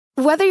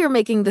Whether you're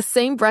making the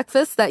same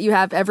breakfast that you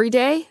have every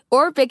day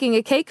or baking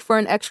a cake for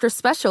an extra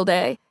special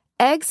day,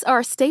 eggs are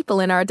a staple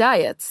in our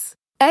diets.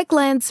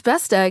 Eggland's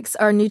best eggs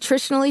are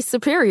nutritionally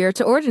superior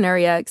to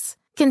ordinary eggs,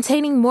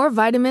 containing more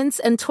vitamins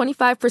and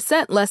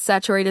 25% less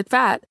saturated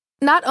fat.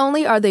 Not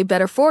only are they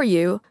better for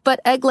you,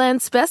 but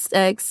Eggland's best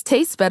eggs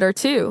taste better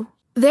too.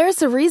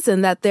 There's a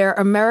reason that they're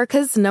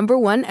America's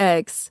 #1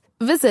 eggs.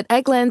 Visit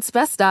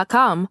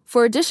egglandsbest.com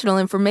for additional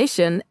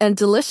information and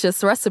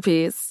delicious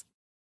recipes.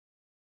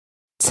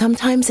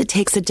 Sometimes it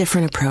takes a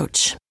different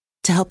approach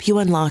to help you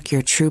unlock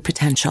your true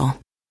potential.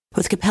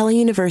 With Capella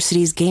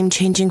University's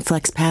game-changing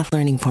FlexPath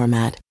learning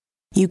format,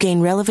 you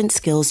gain relevant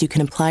skills you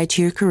can apply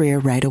to your career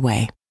right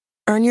away.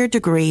 Earn your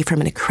degree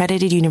from an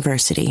accredited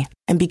university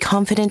and be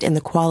confident in the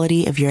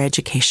quality of your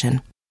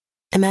education.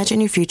 Imagine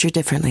your future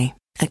differently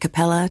at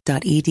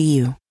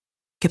capella.edu.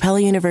 Capella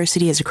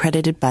University is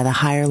accredited by the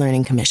Higher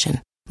Learning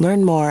Commission.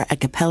 Learn more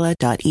at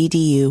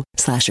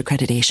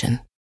capella.edu/accreditation.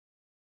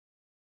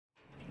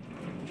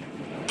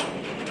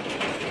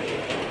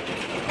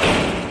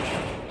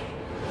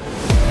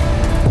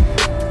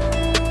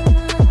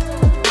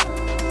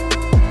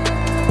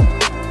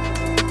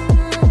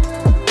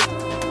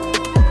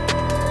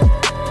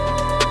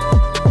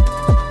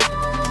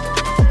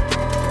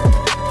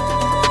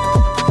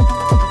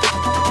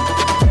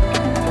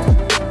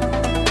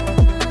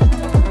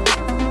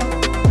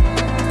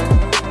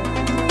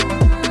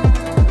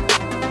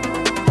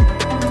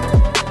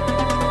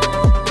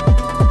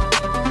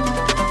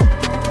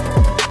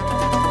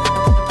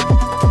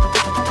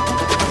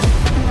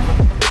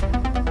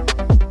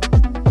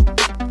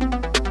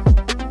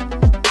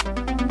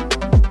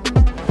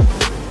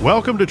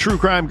 Welcome to True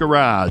Crime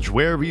Garage.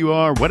 Wherever you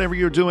are, whatever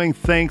you're doing,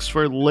 thanks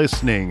for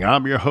listening.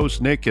 I'm your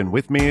host, Nick, and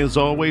with me, as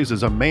always,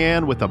 is a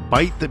man with a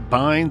bite that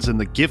binds and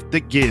the gift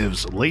that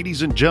gives.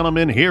 Ladies and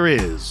gentlemen, here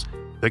is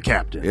the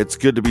Captain. It's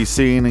good to be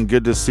seen and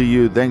good to see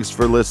you. Thanks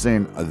for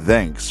listening.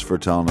 Thanks for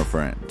telling a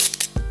friend.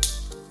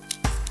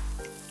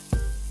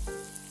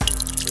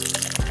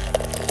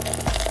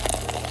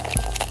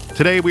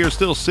 Today, we are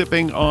still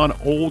sipping on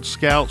Old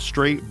Scout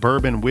Straight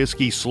Bourbon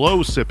Whiskey,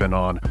 slow sipping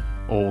on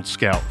Old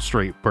Scout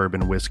Straight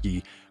Bourbon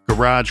Whiskey.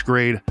 Garage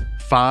grade,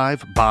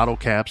 5 bottle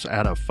caps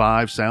out of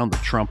 5. Sound the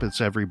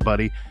trumpets,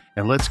 everybody.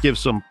 And let's give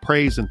some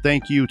praise and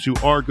thank you to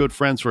our good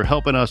friends for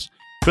helping us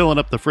filling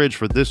up the fridge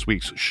for this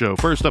week's show.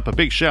 First up, a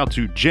big shout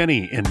to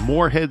Jenny in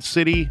Morehead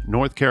City,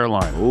 North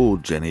Carolina. Oh,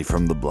 Jenny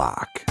from the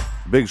block.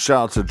 Big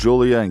shout out to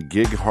Julia in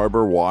Gig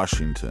Harbor,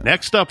 Washington.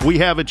 Next up, we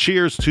have a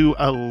cheers to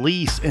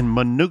Elise in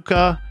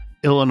Manuka,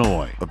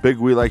 Illinois. A big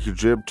we like your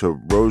jib to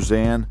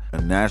Roseanne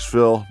in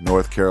Nashville,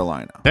 North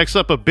Carolina. Next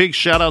up, a big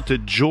shout out to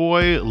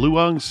Joy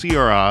Luong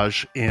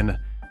Siaraj in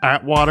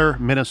Atwater,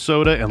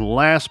 Minnesota. And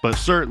last but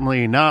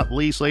certainly not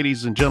least,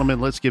 ladies and gentlemen,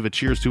 let's give a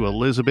cheers to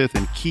Elizabeth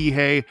in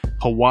Kihei,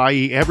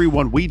 Hawaii.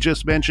 Everyone we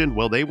just mentioned,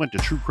 well, they went to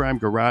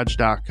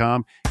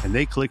truecrimegarage.com and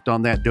they clicked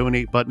on that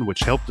donate button,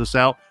 which helped us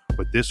out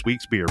with this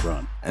week's beer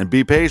run. And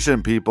be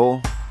patient,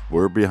 people.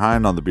 We're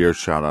behind on the beer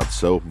shout outs,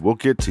 so we'll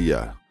get to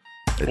you.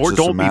 Or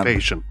don't be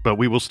patient, but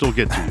we will still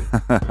get to you.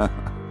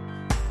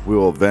 We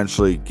will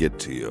eventually get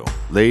to you.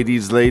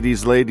 Ladies,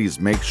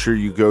 make sure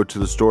you go to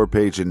the store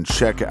page and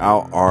check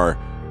out our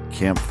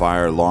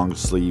Campfire long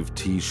sleeve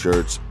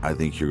t-shirts. I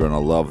think you're going to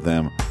love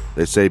them.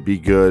 They say be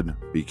good,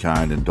 be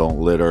kind, and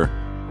don't litter.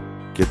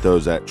 Get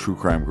those at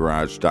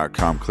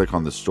truecrimegarage.com. Click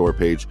on the store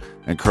page.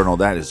 And Colonel,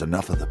 that is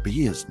enough of the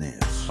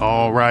business.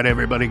 All right,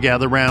 everybody,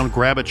 gather around,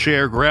 grab a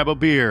chair, grab a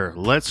beer.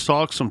 Let's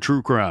talk some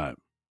true crime.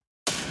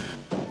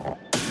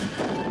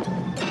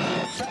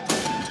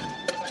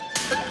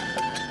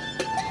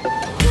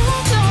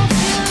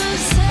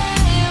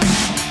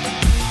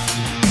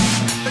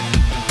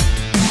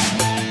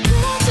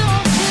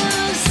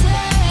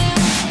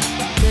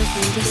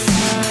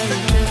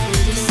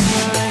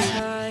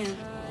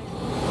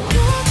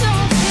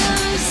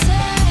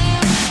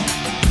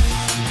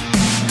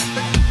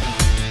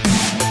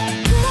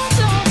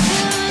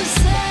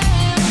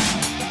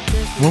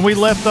 When we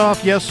left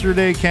off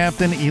yesterday,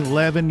 Captain,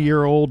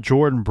 11-year-old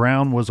Jordan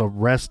Brown was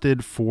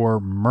arrested for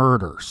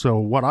murder. So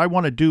what I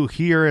want to do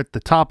here at the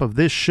top of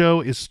this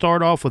show is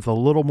start off with a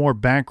little more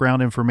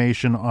background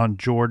information on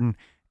Jordan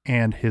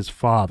and his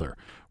father.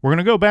 We're going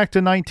to go back to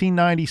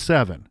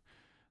 1997.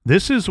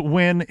 This is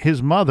when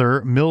his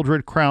mother,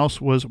 Mildred Krause,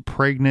 was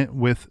pregnant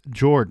with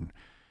Jordan.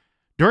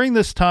 During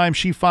this time,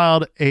 she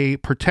filed a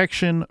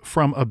protection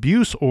from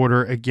abuse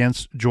order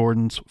against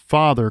Jordan's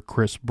father,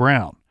 Chris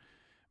Brown.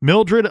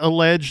 Mildred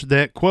alleged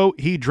that, quote,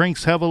 he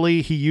drinks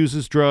heavily, he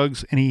uses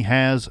drugs, and he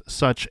has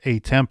such a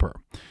temper.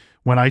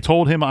 When I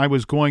told him I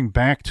was going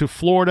back to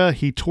Florida,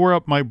 he tore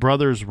up my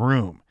brother's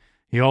room.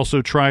 He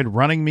also tried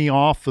running me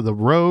off of the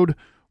road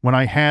when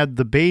I had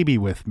the baby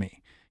with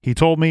me. He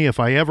told me if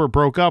I ever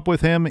broke up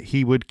with him,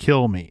 he would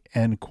kill me,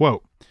 end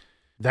quote.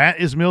 That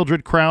is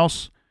Mildred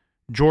Krause,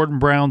 Jordan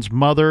Brown's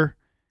mother.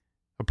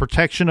 a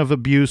protection of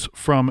abuse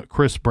from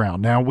Chris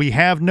Brown. Now, we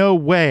have no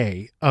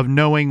way of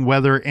knowing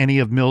whether any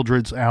of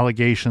Mildred's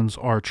allegations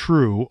are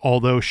true,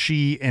 although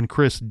she and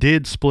Chris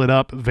did split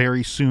up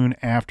very soon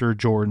after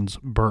Jordan's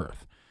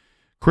birth.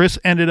 Chris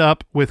ended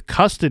up with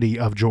custody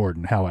of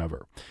Jordan,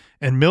 however,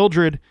 and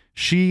Mildred,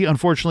 she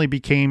unfortunately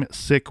became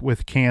sick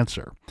with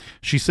cancer.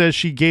 She says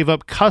she gave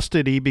up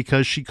custody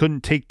because she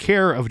couldn't take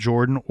care of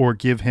Jordan or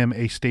give him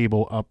a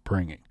stable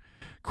upbringing.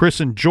 Chris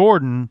and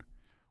Jordan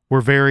were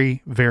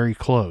very, very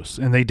close,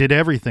 and they did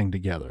everything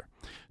together.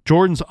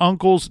 Jordan's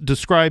uncles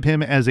describe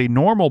him as a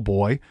normal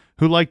boy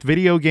who liked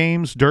video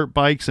games, dirt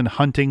bikes, and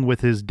hunting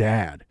with his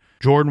dad.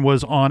 Jordan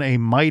was on a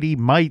Mighty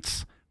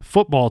Mites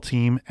football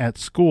team at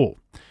school.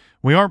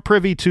 We aren't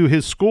privy to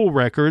his school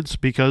records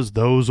because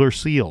those are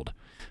sealed.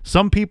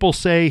 Some people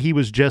say he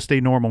was just a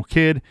normal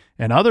kid,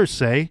 and others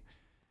say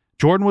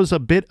Jordan was a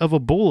bit of a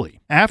bully.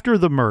 After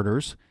the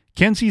murders,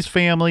 Kenzie's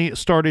family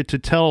started to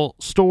tell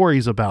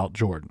stories about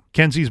Jordan.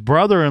 Kenzie's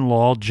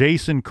brother-in-law,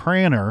 Jason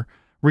Cranner,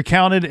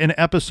 recounted an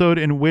episode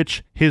in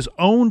which his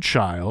own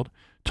child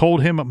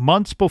told him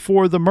months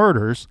before the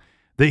murders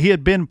that he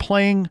had been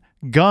playing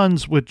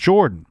guns with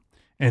Jordan.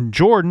 And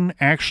Jordan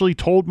actually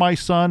told my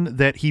son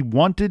that he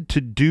wanted to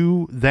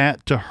do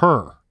that to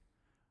her,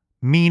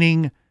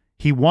 meaning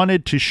he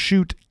wanted to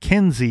shoot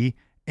Kenzie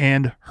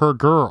and her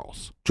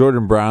girls.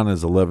 Jordan Brown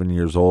is 11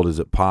 years old. Is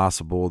it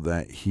possible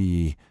that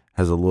he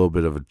has a little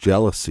bit of a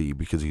jealousy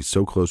because he's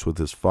so close with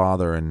his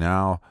father, and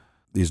now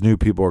these new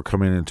people are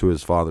coming into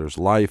his father's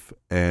life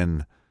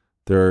and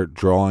they're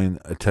drawing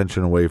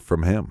attention away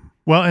from him?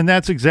 Well, and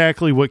that's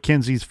exactly what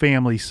Kenzie's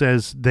family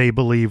says they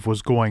believe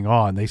was going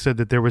on. They said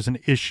that there was an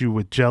issue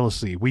with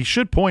jealousy. We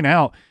should point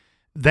out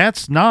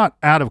that's not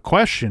out of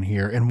question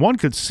here, and one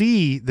could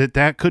see that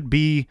that could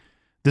be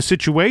the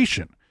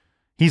situation.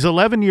 He's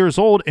 11 years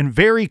old, and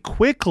very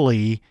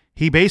quickly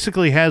he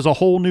basically has a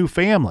whole new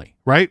family,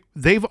 right?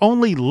 They've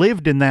only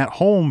lived in that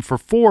home for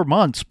 4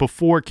 months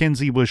before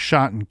Kenzie was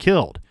shot and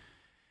killed.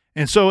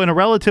 And so in a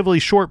relatively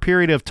short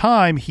period of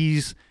time,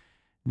 he's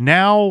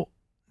now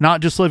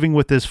not just living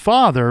with his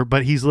father,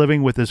 but he's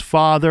living with his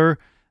father,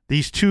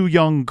 these two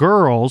young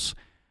girls,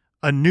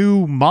 a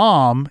new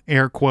mom,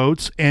 air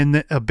quotes,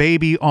 and a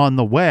baby on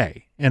the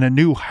way, and a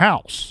new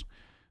house.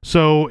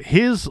 So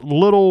his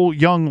little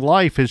young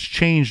life has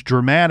changed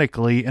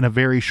dramatically in a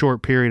very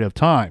short period of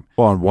time.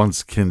 Well, and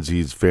once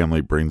Kenzie's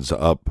family brings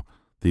up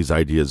these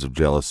ideas of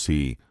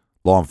jealousy,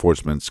 law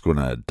enforcement's going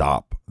to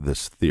adopt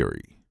this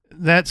theory.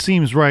 That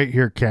seems right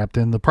here,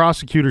 Captain. The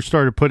prosecutor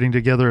started putting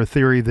together a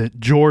theory that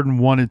Jordan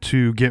wanted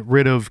to get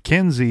rid of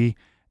Kenzie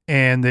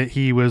and that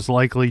he was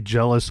likely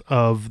jealous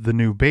of the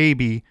new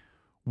baby,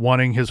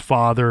 wanting his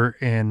father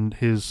and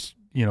his,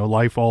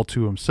 life all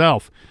to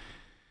himself.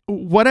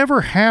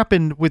 Whatever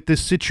happened with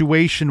this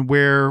situation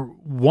where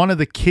one of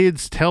the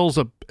kids tells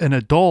an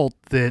adult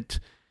that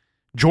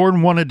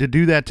Jordan wanted to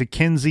do that to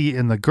Kenzie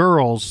and the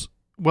girls,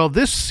 well,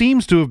 this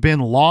seems to have been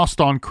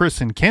lost on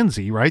Chris and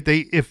Kenzie, right?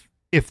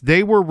 If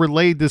they were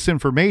relayed this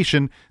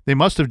information, they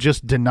must have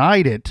just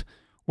denied it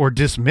or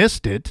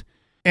dismissed it.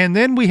 And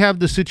then we have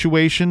the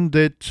situation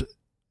that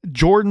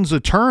Jordan's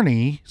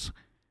attorneys,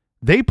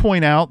 they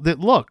point out that,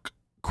 look,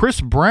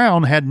 Chris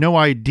Brown had no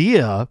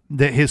idea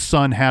that his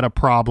son had a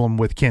problem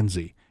with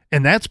Kenzie.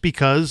 And that's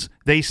because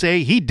they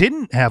say he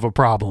didn't have a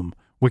problem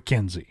with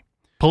Kenzie.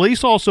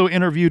 Police also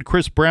interviewed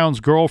Chris Brown's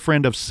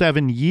girlfriend of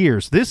 7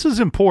 years. This is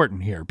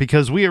important here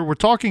because we're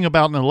talking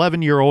about an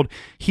 11-year-old.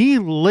 He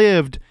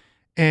lived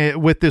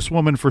with this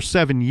woman for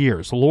 7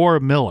 years, Laura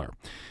Miller.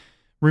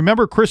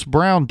 Remember, Chris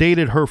Brown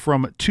dated her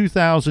from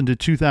 2000 to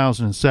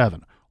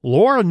 2007.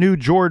 Laura knew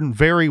Jordan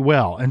very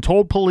well and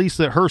told police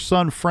that her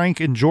son Frank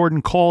and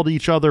Jordan called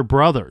each other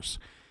brothers.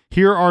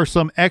 Here are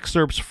some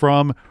excerpts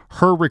from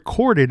her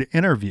recorded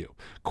interview.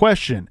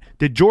 Question: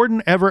 did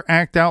Jordan ever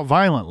act out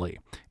violently?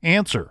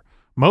 Answer: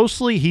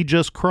 mostly he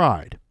just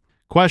cried.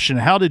 Question: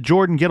 how did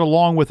Jordan get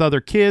along with other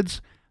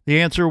kids?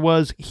 The answer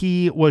was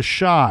he was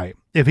shy.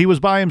 If he was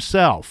by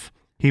himself,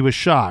 he was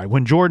shy.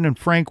 When Jordan and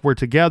Frank were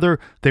together,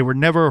 they were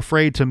never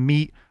afraid to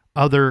meet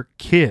other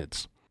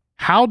kids.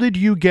 How did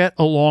you get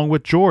along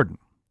with Jordan?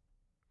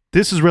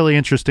 This is really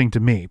interesting to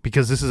me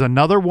because this is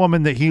another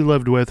woman that he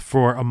lived with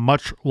for a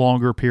much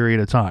longer period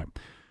of time.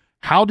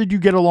 How did you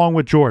get along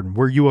with Jordan?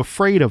 Were you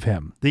afraid of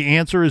him? The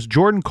answer is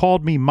Jordan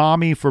called me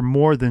mommy for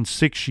more than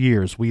 6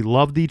 years. We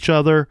loved each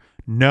other.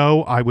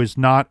 No, I was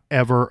not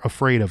ever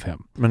afraid of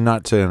him. And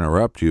not to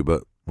interrupt you,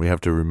 but we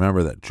have to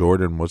remember that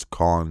Jordan was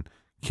calling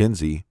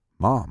Kenzie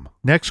mom.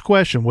 Next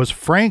question: was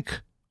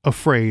Frank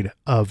afraid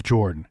of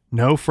Jordan?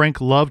 No, Frank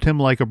loved him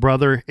like a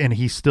brother, and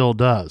he still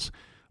does.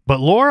 But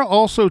Laura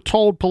also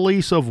told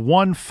police of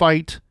one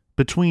fight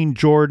between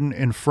Jordan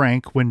and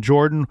Frank when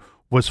Jordan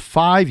was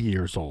 5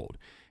 years old.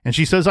 And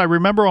she says, I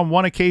remember on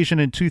one occasion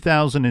in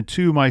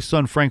 2002, my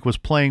son Frank was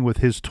playing with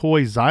his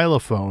toy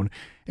xylophone,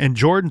 and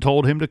Jordan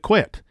told him to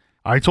quit.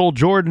 I told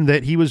Jordan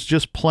that he was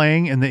just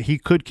playing and that he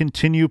could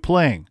continue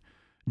playing.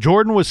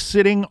 Jordan was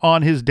sitting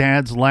on his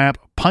dad's lap,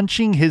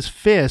 punching his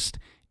fist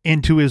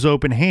into his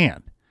open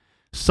hand.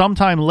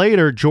 Sometime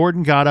later,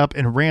 Jordan got up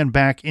and ran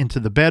back into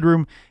the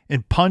bedroom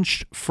and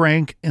punched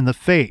Frank in the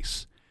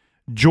face.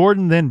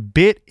 Jordan then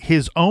bit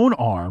his own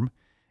arm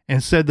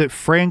and said that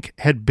Frank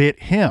had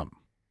bit him.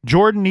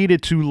 Jordan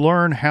needed to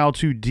learn how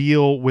to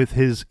deal with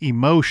his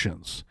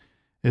emotions,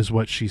 is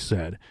what she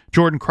said.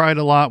 Jordan cried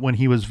a lot when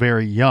he was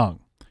very young.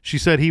 She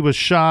said he was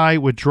shy,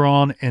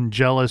 withdrawn, and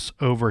jealous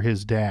over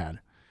his dad.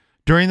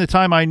 During the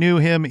time I knew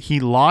him, he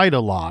lied a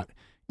lot.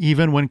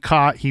 Even when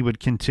caught, he would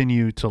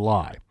continue to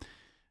lie.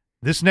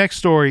 This next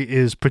story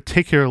is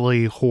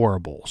particularly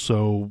horrible,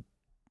 so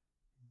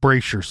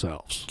brace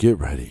yourselves. Get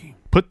ready.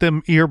 Put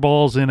them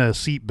earballs in a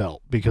seatbelt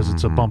because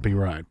it's a bumpy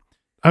ride.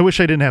 I wish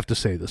I didn't have to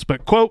say this,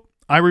 but quote,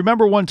 I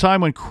remember one time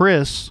when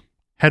Chris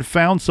had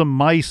found some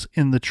mice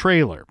in the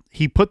trailer.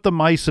 He put the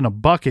mice in a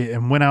bucket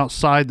and went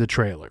outside the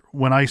trailer.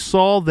 When I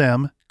saw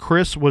them,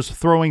 Chris was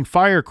throwing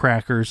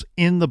firecrackers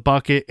in the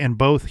bucket and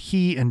both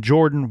he and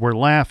Jordan were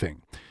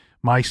laughing.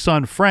 My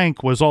son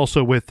Frank was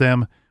also with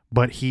them,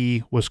 but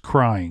he was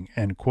crying,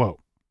 end quote.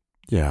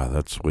 Yeah,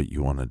 that's what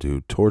you want to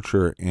do.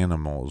 Torture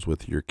animals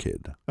with your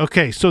kid.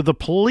 Okay, so the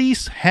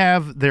police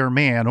have their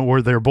man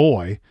or their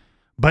boy,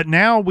 but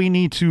now we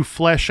need to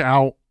flesh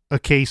out a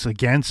case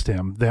against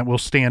him that will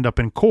stand up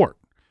in court.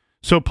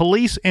 So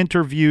police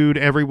interviewed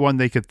everyone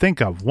they could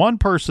think of. One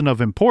person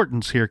of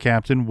importance here,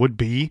 Captain, would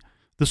be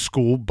the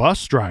school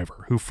bus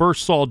driver who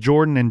first saw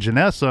Jordan and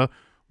Janessa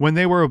when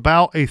they were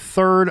about a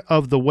third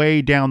of the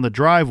way down the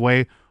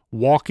driveway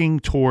walking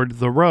toward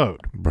the road.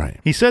 Right.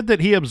 He said that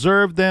he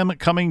observed them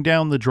coming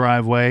down the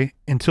driveway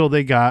until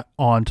they got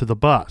onto the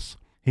bus.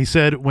 He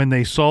said when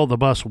they saw the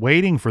bus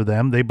waiting for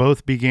them, they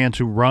both began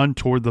to run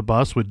toward the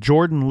bus, with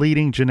Jordan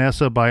leading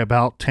Janessa by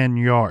about 10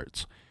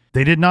 yards.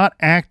 They did not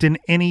act in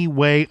any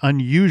way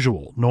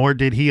unusual, nor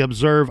did he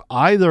observe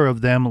either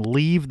of them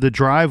leave the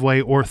driveway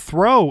or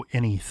throw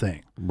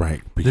anything.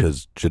 Right,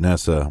 because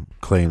Janessa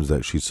claims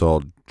that she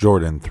saw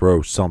Jordan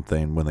throw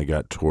something when they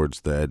got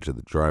towards the edge of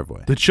the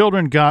driveway. The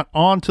children got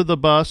onto the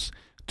bus,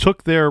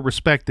 took their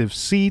respective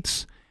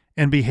seats,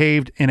 and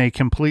behaved in a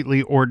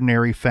completely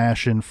ordinary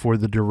fashion for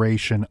the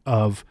duration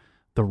of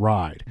the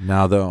ride.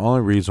 Now, the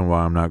only reason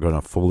why I'm not going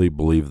to fully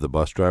believe the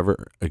bus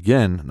driver,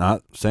 again,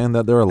 not saying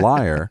that they're a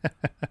liar,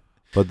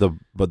 but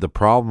the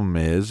problem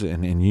is,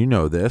 and you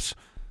know this,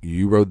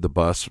 you rode the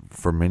bus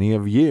for many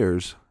of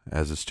years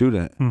as a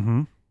student.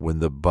 Mm-hmm. When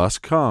the bus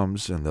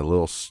comes and the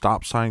little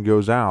stop sign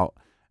goes out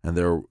and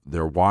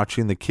they're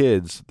watching the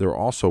kids, they're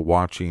also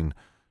watching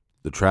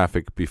the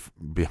traffic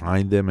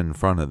behind them and in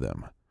front of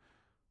them.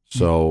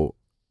 So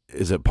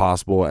is it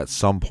possible at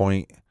some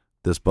point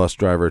this bus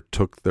driver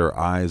took their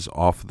eyes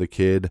off the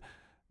kid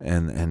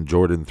and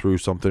Jordan threw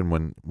something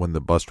when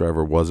the bus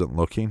driver wasn't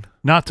looking?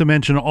 Not to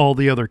mention all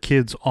the other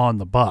kids on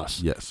the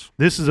bus. Yes.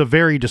 This is a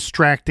very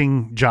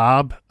distracting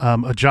job,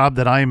 a job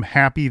that I am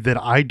happy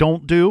that I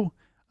don't do.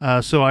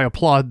 So I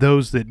applaud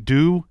those that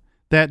do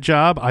that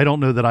job. I don't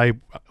know that I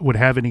would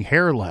have any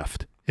hair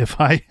left if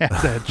I had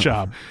that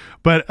job.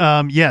 But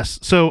yes,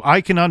 so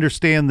I can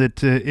understand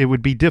that it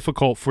would be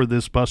difficult for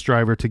this bus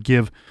driver to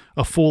give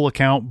a full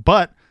account,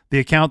 but the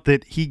account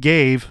that he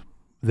gave,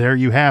 there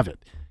you have it.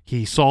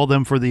 He saw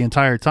them for the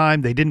entire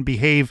time. They didn't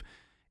behave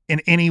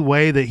in any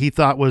way that he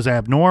thought was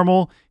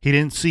abnormal. He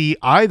didn't see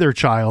either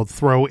child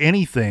throw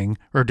anything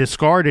or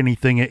discard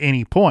anything at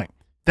any point.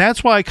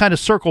 That's why I kind of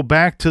circle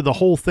back to the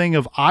whole thing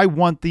of I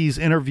want these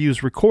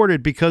interviews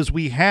recorded, because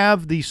we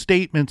have these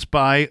statements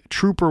by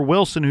Trooper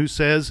Wilson who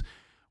says,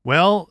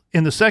 well,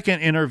 in the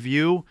second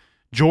interview,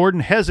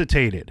 Jordan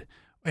hesitated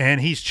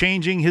and he's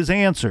changing his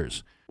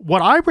answers.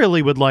 What I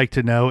really would like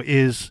to know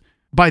is,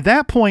 by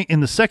that point in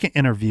the second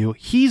interview,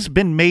 he's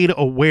been made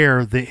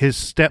aware that his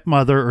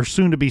stepmother or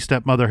soon-to-be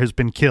stepmother has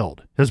been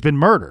killed, has been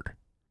murdered.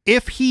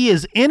 If he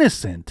is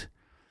innocent,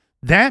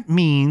 that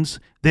means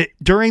that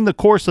during the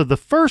course of the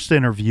first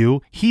interview,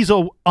 he's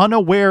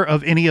unaware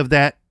of any of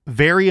that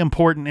very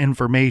important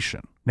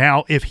information.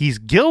 Now, if he's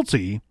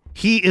guilty,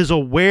 he is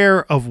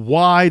aware of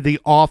why the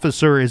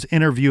officer is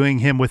interviewing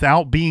him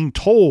without being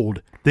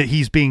told that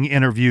he's being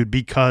interviewed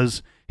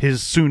because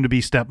his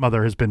soon-to-be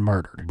stepmother has been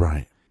murdered.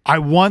 Right. I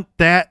want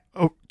that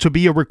to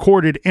be a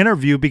recorded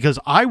interview because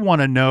I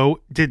want to know,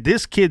 did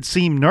this kid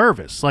seem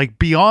nervous? Like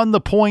beyond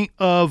the point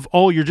of,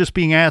 oh, you're just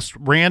being asked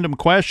random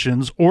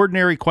questions,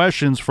 ordinary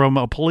questions from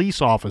a police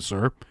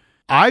officer.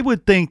 I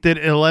would think that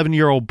an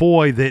 11-year-old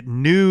boy that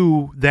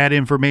knew that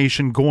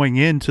information going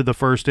into the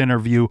first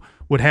interview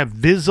would have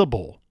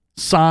visible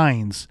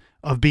signs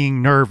of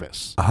being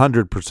nervous.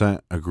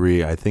 100%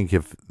 agree. I think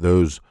if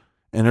those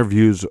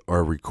interviews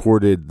are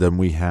recorded, then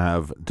we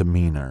have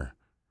demeanor.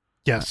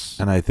 Yes.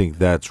 And I think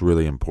that's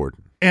really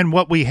important. And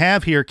what we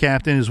have here,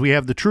 Captain, is we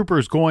have the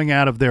troopers going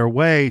out of their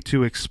way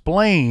to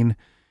explain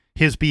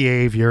his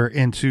behavior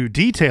and to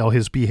detail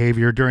his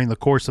behavior during the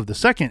course of the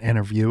second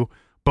interview,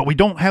 but we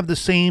don't have the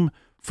same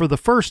for the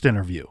first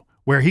interview,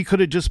 where he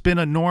could have just been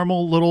a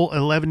normal little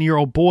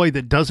 11-year-old boy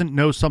that doesn't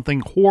know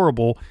something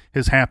horrible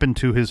has happened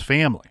to his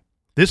family.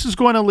 This is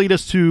going to lead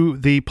us to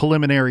the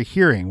preliminary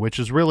hearing, which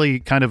is really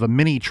kind of a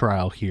mini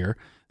trial here.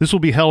 This will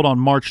be held on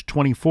March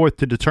 24th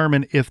to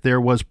determine if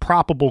there was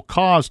probable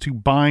cause to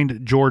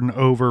bind Jordan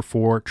over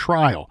for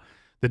trial.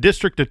 The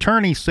district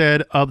attorney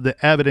said of the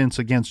evidence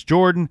against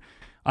Jordan,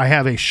 I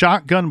have a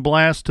shotgun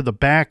blast to the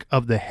back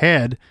of the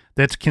head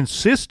that's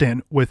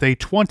consistent with a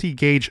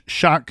 20-gauge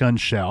shotgun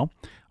shell.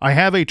 I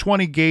have a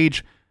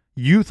 20-gauge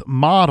youth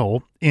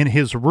model in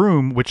his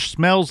room, which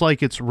smells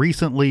like it's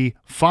recently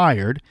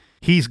fired.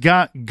 He's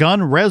got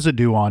gun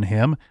residue on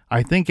him.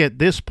 I think at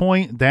this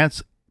point,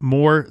 that's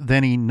more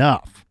than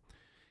enough.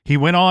 He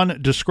went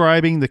on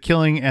describing the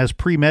killing as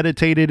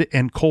premeditated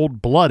and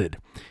cold-blooded.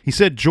 He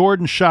said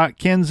Jordan shot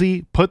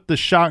Kinsey, put the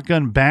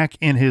shotgun back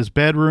in his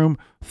bedroom,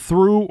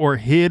 threw or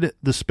hid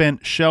the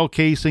spent shell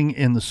casing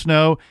in the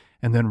snow,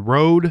 and then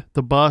rode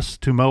the bus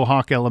to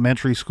Mohawk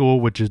Elementary School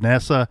with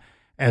Janessa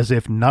as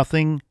if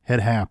nothing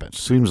had happened.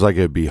 Seems like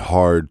it'd be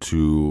hard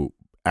to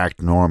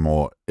act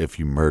normal if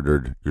you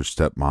murdered your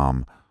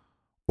stepmom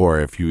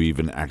or if you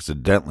even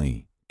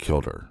accidentally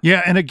killed her.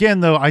 Yeah, and again,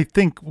 though, I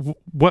think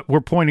what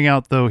we're pointing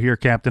out, though, here,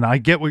 Captain, I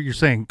get what you're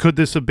saying. Could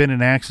this have been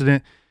an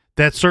accident?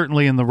 That's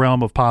certainly in the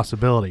realm of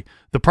possibility.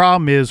 The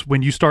problem is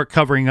when you start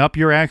covering up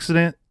your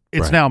accident,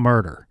 it's Right. now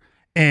murder.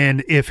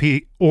 And if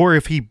he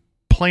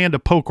planned to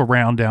poke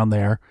around down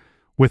there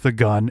with a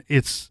gun,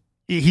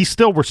 he's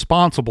still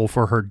responsible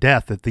for her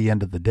death at the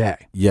end of the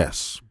day.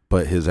 Yes,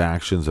 but his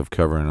actions of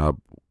covering up,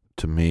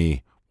 to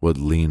me, would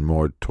lean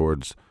more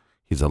towards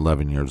he's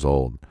 11 years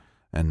old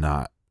and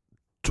not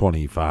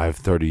 25,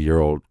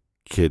 30-year-old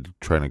kid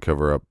trying to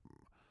cover up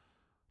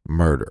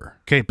murder.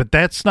 Okay, but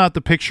that's not the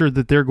picture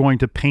that they're going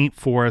to paint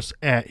for us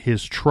at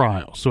his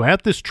trial. So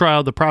at this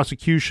trial, the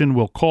prosecution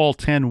will call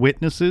 10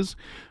 witnesses.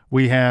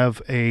 We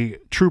have a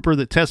trooper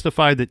that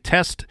testified that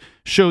tests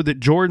showed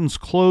that Jordan's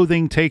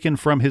clothing taken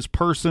from his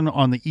person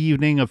on the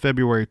evening of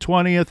February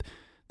 20th,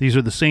 these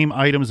are the same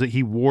items that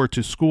he wore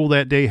to school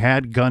that day,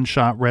 had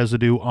gunshot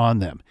residue on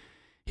them.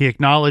 He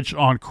acknowledged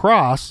on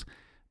cross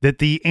that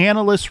the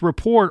analyst's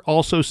report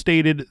also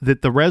stated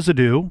that the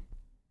residue,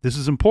 this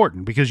is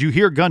important because you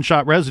hear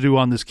gunshot residue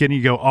on this kid and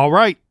you go, all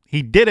right,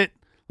 he did it.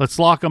 Let's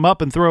lock him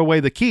up and throw away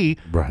the key.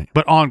 Right.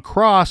 But on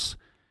cross,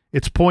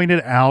 it's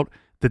pointed out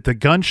that the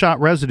gunshot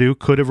residue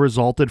could have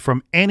resulted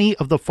from any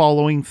of the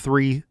following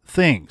three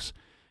things: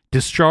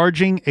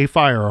 discharging a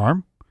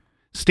firearm,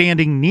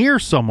 standing near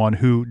someone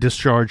who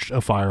discharged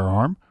a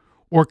firearm,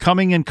 or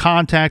coming in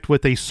contact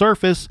with a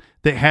surface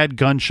that had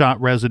gunshot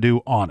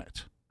residue on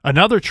it.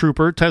 Another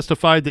trooper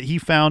testified that he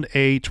found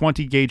a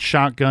 20-gauge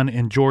shotgun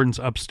in Jordan's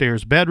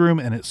upstairs bedroom,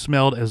 and it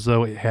smelled as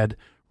though it had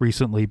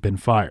recently been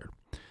fired.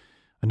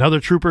 Another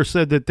trooper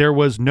said that there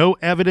was no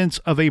evidence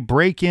of a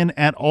break-in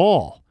at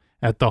all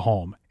at the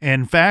home.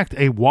 In fact,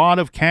 a wad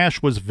of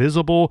cash was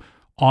visible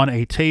on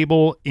a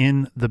table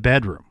in the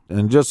bedroom.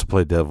 And just to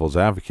play devil's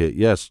advocate,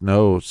 yes,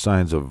 no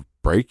signs of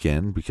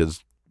break-in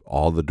because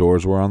all the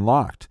doors were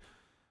unlocked.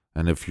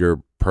 And if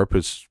your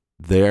purpose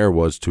there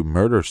was to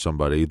murder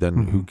somebody,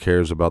 then who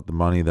cares about the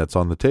money that's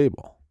on the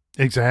table?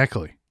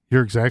 Exactly.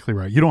 You're exactly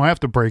right. You don't have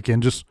to break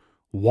in, just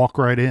walk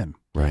right in.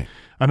 Right.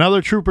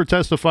 Another trooper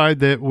testified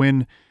that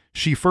when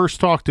she first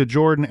talked to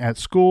Jordan at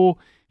school,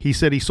 he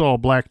said he saw a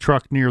black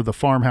truck near the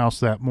farmhouse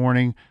that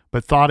morning,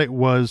 but thought it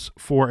was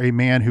for a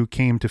man who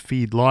came to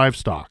feed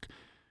livestock.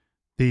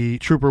 The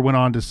trooper went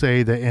on to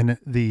say that in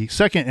the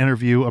second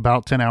interview,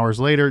 about 10 hours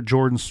later,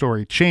 Jordan's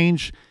story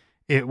changed.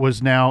 It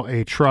was now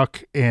a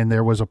truck, and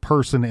there was a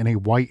person in a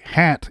white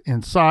hat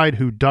inside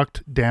who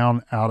ducked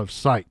down out of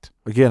sight.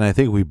 Again, I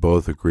think we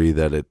both agree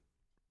that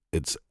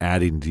it's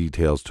adding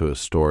details to a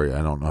story.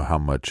 I don't know how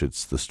much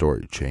it's the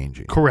story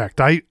changing. Correct.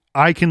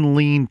 I can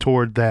lean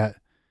toward that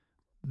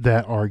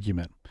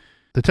argument.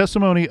 The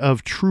testimony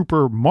of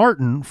Trooper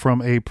Martin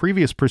from a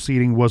previous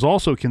proceeding was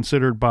also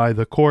considered by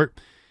the court.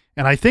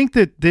 And I think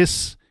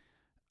that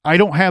I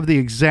don't have the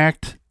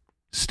exact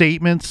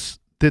statements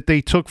that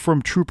they took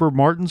from Trooper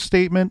Martin's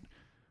statement,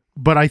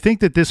 but I think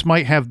that this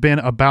might have been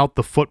about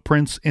the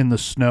footprints in the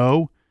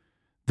snow,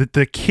 that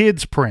the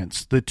kids'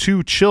 prints, the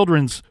two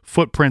children's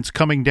footprints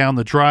coming down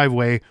the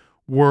driveway,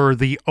 were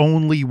the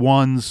only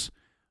ones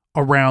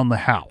around the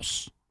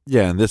house.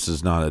 Yeah, and this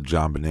is not a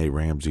JonBenet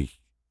Ramsey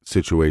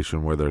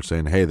situation where they're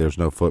saying, hey, there's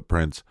no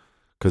footprints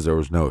because there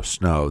was no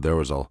snow. There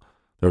was a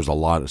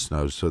lot of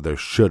snow, so there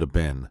should have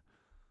been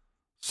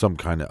some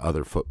kind of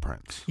other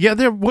footprints. Yeah,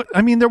 there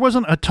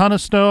wasn't a ton of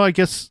snow, I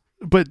guess,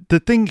 but the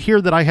thing here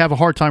that I have a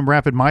hard time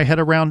wrapping my head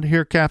around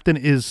here, Captain,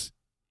 is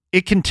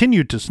it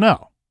continued to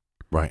snow.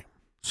 Right.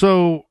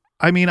 So,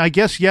 I mean, I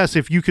guess, yes,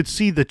 if you could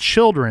see the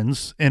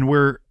children's, and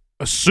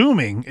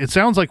it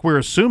sounds like we're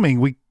assuming,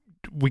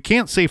 we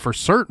can't say for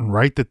certain,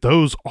 right, that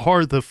those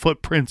are the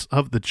footprints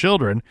of the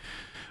children,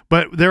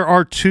 but there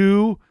are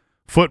two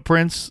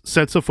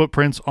sets of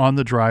footprints on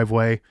the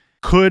driveway.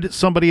 Could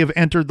somebody have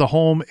entered the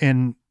home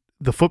and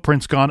the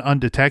footprints gone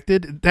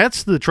undetected?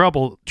 That's the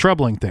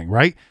troubling thing,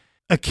 right?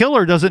 A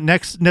killer doesn't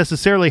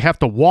necessarily have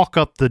to walk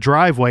up the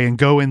driveway and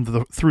go in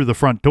through the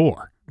front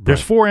door.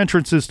 There's Right. 4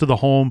 entrances to the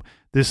home.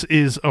 This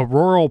is a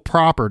rural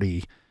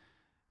property.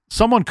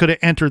 Someone could have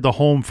entered the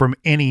home from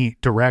any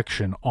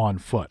direction on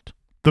foot.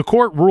 The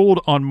court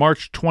ruled on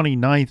March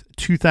 29th,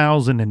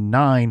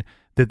 2009,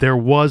 that there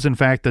was, in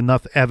fact,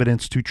 enough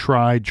evidence to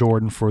try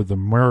Jordan for the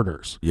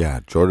murders. Yeah,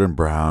 Jordan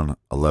Brown,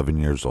 11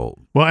 years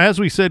old. Well, as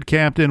we said,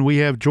 Captain, we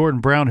have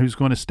Jordan Brown, who's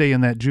going to stay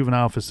in that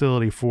juvenile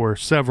facility for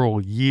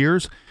several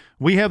years.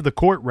 We have the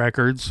court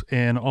records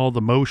and all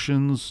the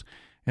motions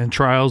and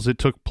trials that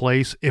took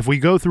place. If we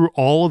go through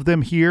all of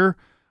them here,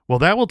 well,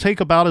 that will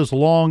take about as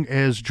long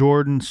as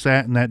Jordan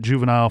sat in that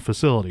juvenile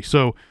facility.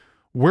 So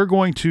we're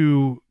going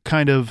to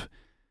kind of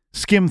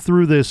skim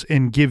through this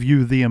and give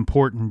you the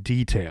important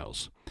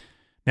details.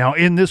 Now,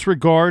 in this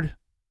regard,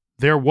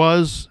 there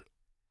was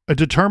a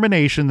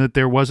determination that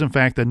there was, in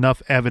fact,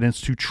 enough evidence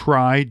to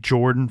try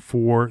Jordan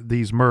for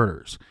these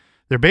murders.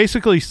 They're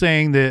basically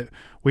saying that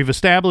we've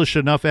established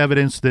enough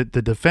evidence that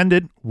the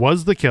defendant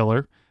was the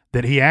killer,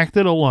 that he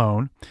acted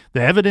alone.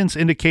 The evidence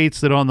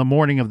indicates that on the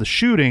morning of the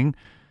shooting,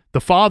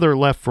 the father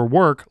left for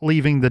work,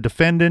 leaving the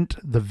defendant,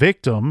 the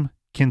victim,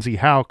 Kinsey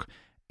Houck,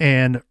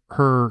 and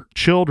her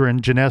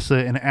children,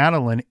 Janessa and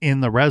Adeline,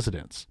 in the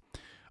residence.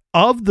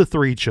 Of the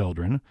 3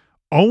 children,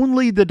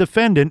 only the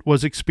defendant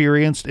was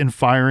experienced in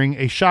firing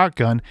a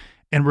shotgun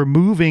and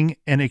removing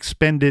an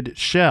expended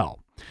shell.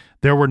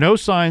 There were no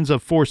signs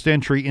of forced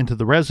entry into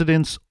the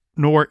residence,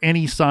 nor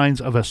any signs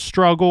of a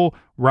struggle,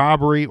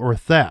 robbery, or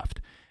theft.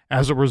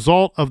 As a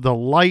result of the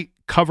light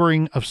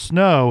covering of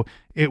snow,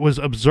 it was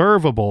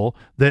observable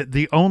that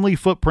the only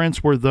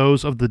footprints were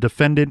those of the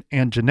defendant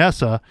and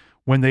Janessa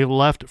when they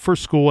left for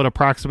school at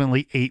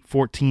approximately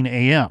 8:14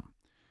 a.m.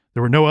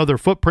 There were no other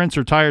footprints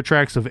or tire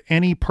tracks of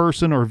any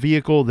person or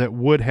vehicle that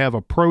would have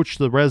approached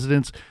the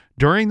residence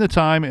during the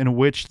time in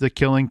which the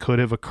killing could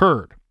have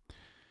occurred.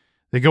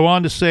 They go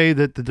on to say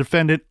that the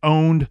defendant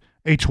owned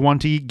a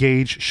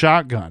 20-gauge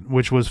shotgun,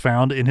 which was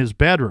found in his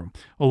bedroom,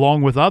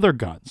 along with other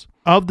guns.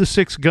 Of the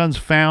 6 guns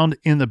found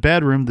in the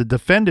bedroom, the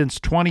defendant's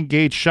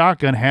 20-gauge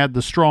shotgun had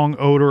the strong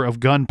odor of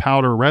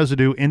gunpowder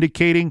residue,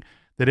 indicating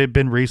that it had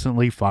been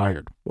recently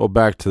fired. Well,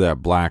 back to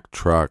that black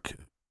truck.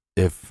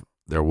 If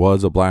there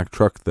was a black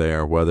truck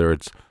there, whether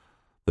it's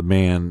the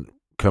man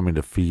coming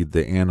to feed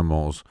the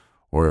animals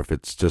or if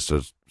it's just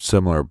a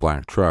similar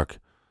black truck,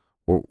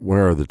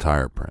 where are the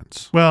tire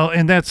prints? Well,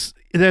 and that's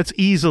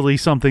easily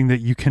something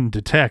that you can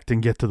detect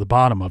and get to the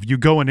bottom of. You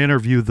go and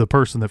interview the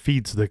person that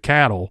feeds the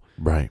cattle.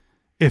 Right.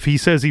 If he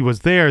says he was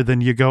there, then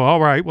you go, all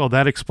right, well,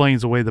 that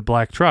explains away the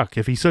black truck.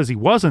 If he says he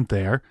wasn't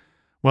there,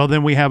 well,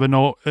 then we have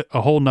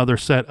a whole nother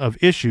set of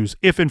issues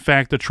if, in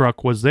fact, the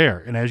truck was there.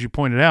 And as you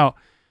pointed out,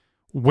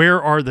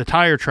 where are the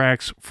tire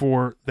tracks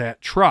for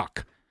that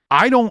truck?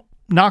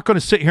 Not going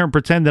to sit here and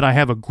pretend that I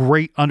have a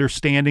great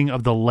understanding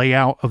of the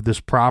layout of this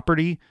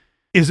property.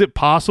 Is it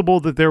possible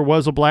that there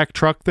was a black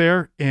truck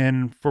there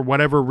and for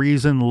whatever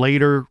reason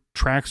later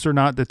tracks are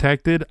not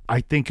detected?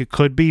 I think it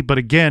could be. But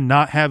again,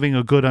 not having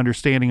a good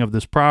understanding of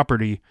this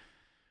property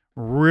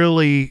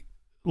really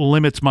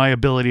limits my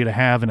ability to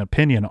have an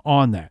opinion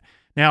on that.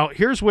 Now,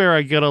 here's where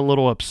I get a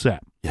little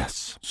upset.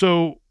 Yes.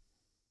 So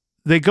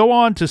they go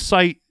on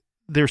to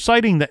they're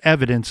citing the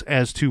evidence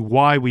as to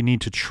why we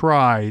need to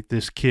try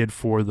this kid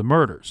for the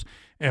murders.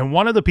 And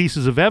one of the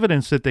pieces of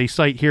evidence that they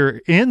cite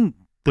here in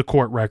the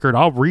court record,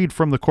 I'll read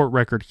from the court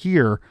record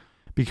here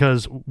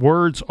because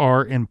words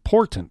are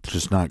important.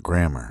 Just not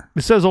grammar.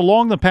 It says,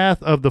 along the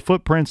path of the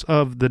footprints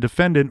of the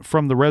defendant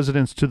from the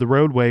residence to the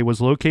roadway was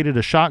located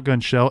a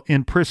shotgun shell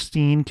in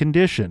pristine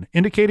condition,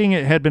 indicating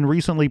it had been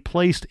recently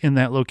placed in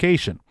that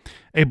location.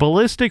 A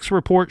ballistics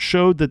report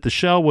showed that the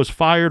shell was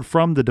fired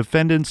from the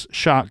defendant's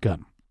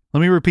shotgun. Let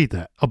me repeat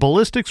that. A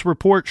ballistics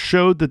report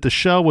showed that the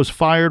shell was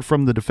fired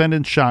from the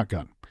defendant's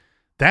shotgun.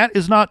 That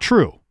is not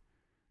true.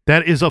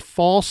 That is a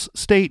false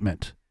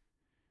statement.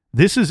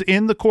 This is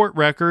in the court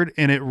record,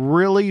 and it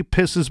really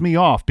pisses me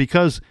off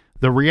because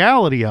the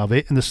reality of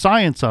it and the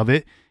science of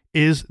it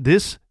is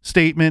this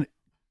statement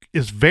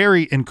is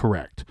very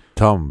incorrect.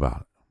 Tell them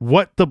about it.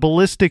 What the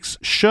ballistics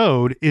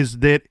showed is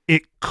that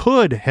it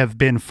could have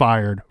been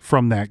fired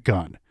from that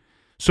gun.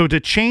 So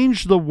to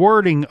change the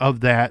wording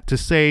of that to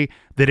say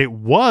that it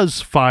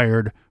was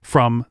fired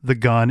from the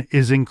gun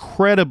is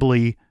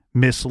incredibly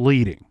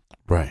misleading.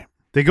 Right.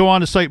 They go on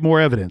to cite more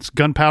evidence.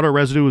 Gunpowder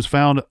residue was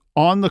found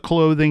on the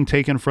clothing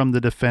taken from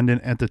the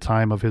defendant at the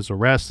time of his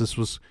arrest. This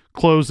was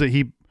clothes that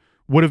he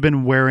would have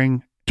been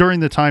wearing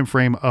during the time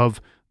frame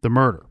of the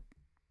murder.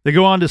 They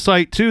go on to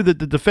cite, too, that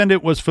the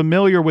defendant was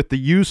familiar with the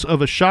use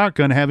of a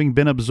shotgun, having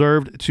been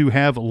observed to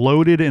have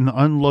loaded and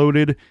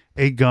unloaded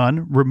a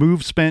gun,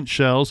 removed spent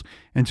shells,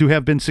 and to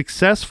have been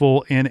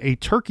successful in a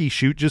turkey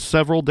shoot just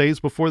several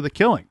days before the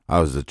killing. I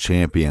was a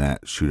champion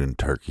at shooting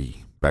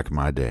turkey back in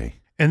my day.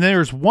 And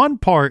there's one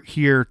part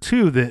here,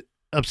 too, that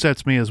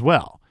upsets me as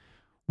well,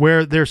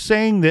 where they're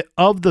saying that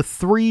of the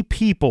 3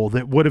 people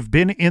that would have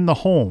been in the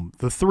home,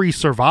 the 3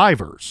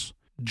 survivors,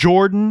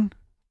 Jordan,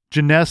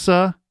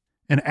 Janessa,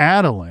 and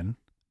Adeline,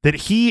 that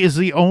he is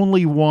the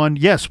only one.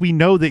 Yes, we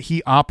know that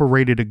he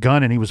operated a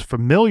gun and he was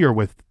familiar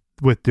with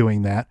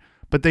doing that,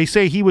 but they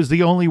say he was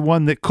the only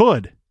one that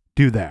could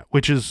do that,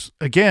 which is,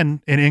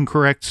 again, an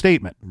incorrect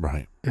statement.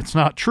 Right. It's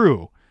not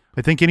true.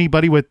 I think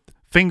anybody with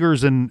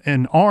fingers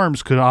and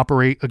arms could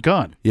operate a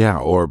gun. Yeah,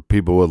 or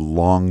people with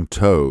long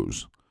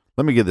toes.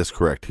 Let me get this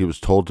correct. He was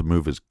told to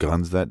move his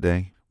guns that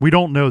day? We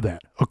don't know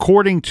that.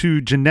 According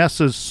to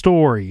Janessa's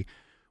story,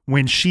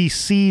 when she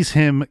sees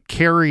him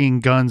carrying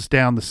guns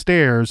down the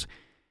stairs,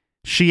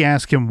 she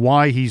asks him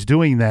why he's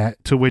doing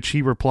that, to which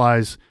he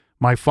replies,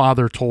 "My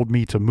father told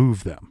me to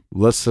move them."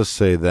 Let's just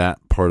say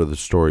that part of the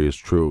story is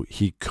true.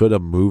 He could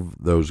have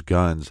moved those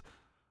guns.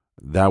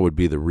 That would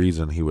be the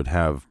reason he would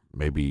have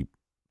maybe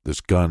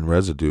this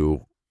gunpowder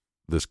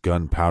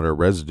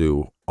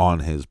residue on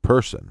his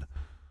person.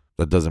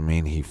 That doesn't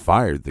mean he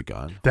fired the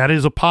gun. That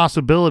is a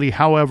possibility.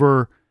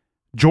 However,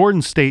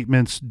 Jordan's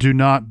statements do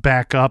not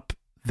back up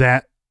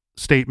that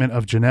statement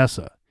of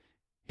Janessa.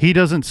 He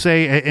doesn't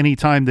say at any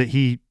time that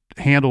he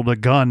handled a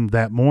gun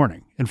that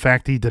morning. In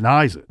fact, he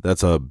denies it.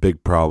 That's a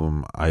big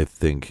problem, I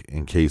think,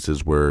 in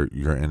cases where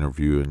you're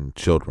interviewing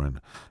children,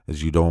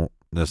 is you don't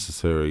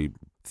necessarily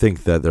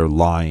think that they're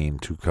lying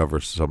to cover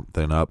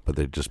something up, but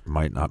they just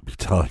might not be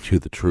telling you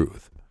the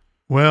truth.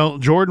 Well,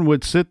 Jordan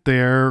would sit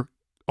there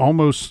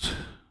almost,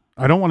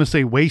 I don't want to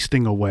say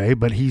wasting away,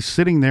 but he's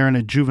sitting there in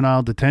a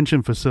juvenile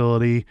detention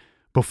facility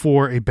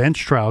before a bench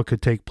trial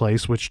could take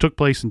place, which took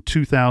place in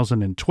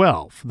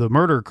 2012. The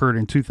murder occurred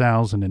in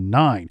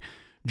 2009.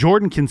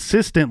 Jordan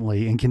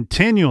consistently and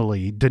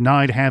continually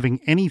denied having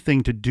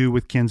anything to do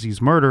with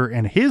Kinsey's murder,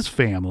 and his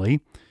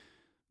family,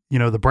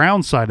 the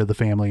Brown side of the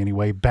family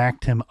anyway,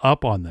 backed him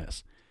up on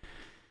this.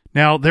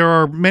 Now, there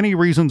are many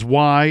reasons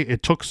why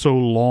it took so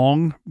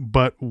long,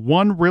 but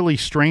one really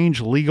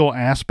strange legal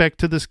aspect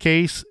to this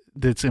case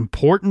that's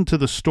important to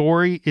the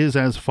story is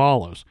as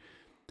follows.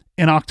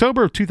 In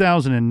October of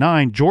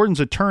 2009, Jordan's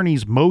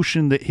attorneys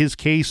motioned that his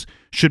case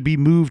should be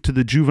moved to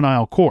the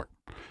juvenile court.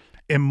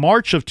 In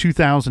March of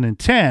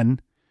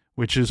 2010,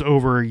 which is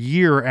over a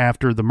year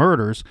after the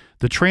murders,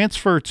 the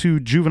transfer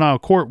to juvenile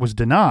court was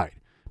denied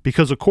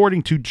because,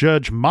 according to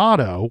Judge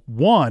Motto,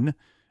 1,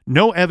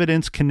 no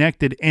evidence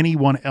connected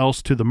anyone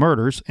else to the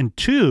murders, and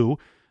 2,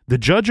 the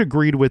judge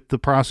agreed with the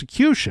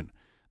prosecution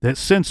that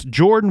since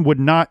Jordan would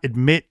not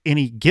admit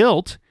any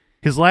guilt,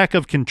 his lack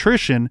of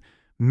contrition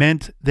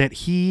meant that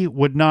he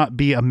would not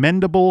be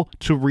amendable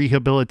to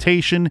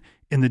rehabilitation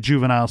in the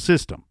juvenile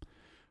system.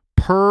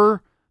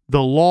 Per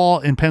the law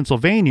in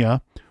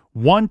Pennsylvania,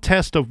 one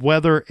test of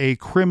whether a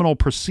criminal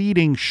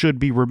proceeding should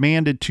be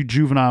remanded to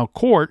juvenile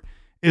court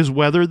is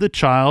whether the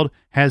child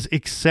has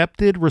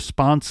accepted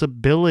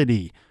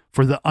responsibility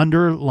for the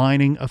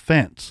underlying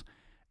offense.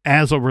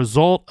 As a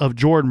result of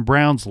Jordan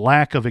Brown's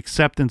lack of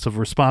acceptance of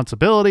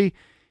responsibility,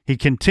 he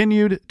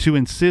continued to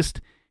insist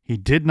he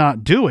did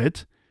not do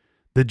it.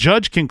 The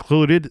judge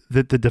concluded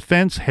that the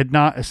defense had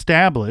not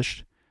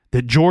established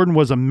that Jordan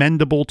was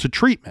amendable to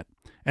treatment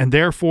and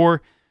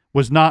therefore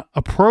was not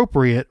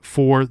appropriate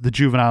for the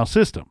juvenile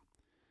system.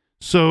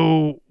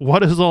 So what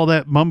does all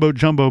that mumbo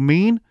jumbo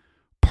mean?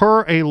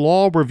 Per a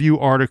law review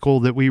article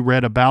that we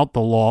read about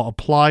the law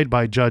applied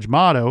by Judge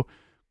Motto,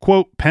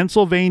 quote,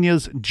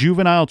 Pennsylvania's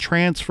juvenile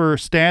transfer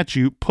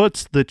statute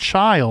puts the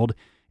child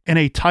in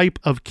a type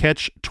of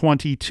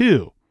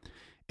catch-22.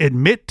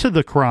 Admit to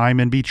the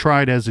crime and be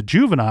tried as a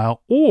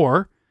juvenile,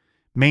 or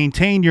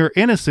maintain your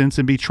innocence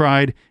and be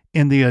tried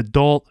in the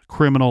adult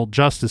criminal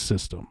justice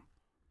system.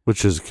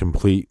 Which is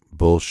complete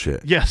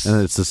bullshit. Yes.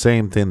 And it's the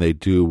same thing they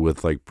do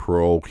with like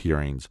parole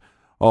hearings.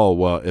 Oh,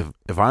 well,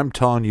 if I'm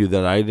telling you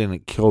that I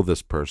didn't kill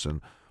this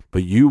person,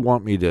 but you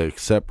want me to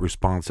accept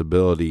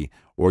responsibility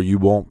or you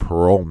won't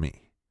parole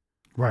me.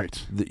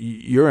 Right.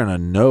 You're in a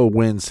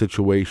no-win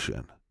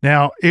situation.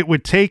 Now, it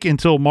would take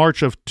until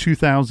March of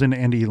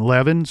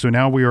 2011, so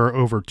now we are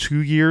over 2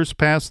 years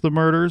past the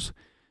murders,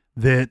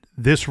 that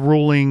this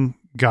ruling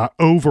got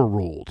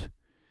overruled.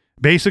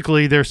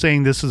 Basically, they're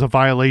saying this is a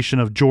violation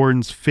of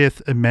Jordan's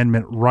Fifth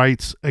Amendment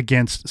rights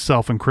against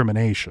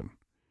self-incrimination,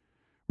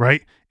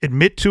 right?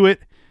 Admit to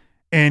it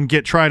and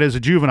get tried as a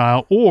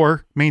juvenile,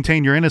 or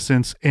maintain your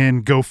innocence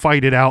and go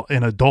fight it out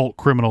in adult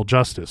criminal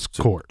justice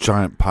court.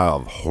 Giant pile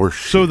of horse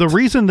shit. So the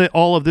reason that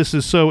all of this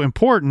is so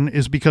important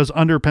is because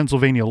under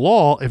Pennsylvania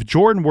law, if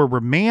Jordan were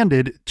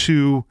remanded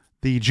to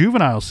the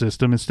juvenile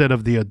system instead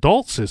of the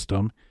adult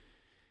system,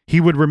 he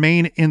would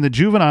remain in the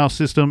juvenile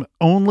system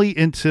only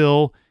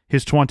until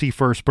his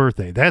 21st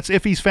birthday. That's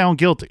if he's found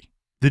guilty.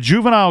 The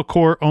juvenile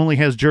court only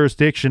has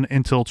jurisdiction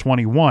until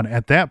 21.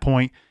 At that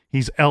point,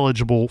 he's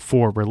eligible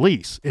for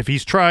release. If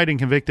he's tried and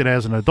convicted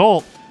as an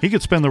adult, he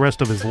could spend the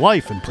rest of his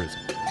life in prison.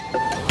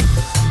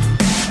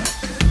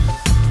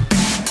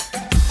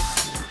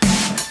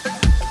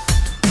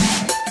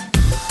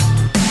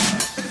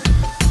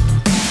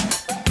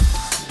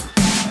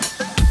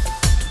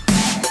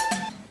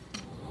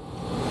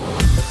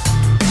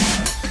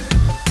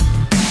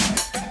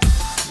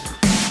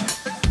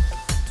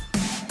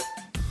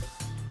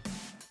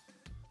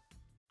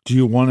 Do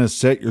you want to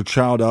set your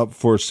child up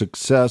for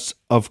success?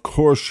 Of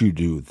course you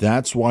do.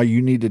 That's why you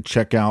need to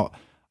check out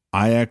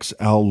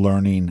IXL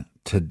Learning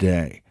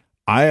today.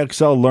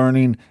 IXL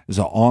Learning is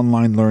an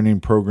online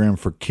learning program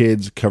for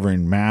kids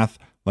covering math,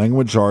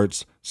 language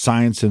arts,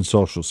 science, and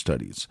social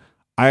studies.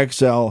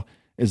 IXL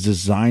is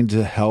designed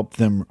to help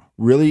them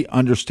really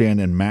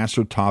understand and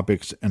master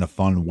topics in a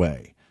fun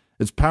way.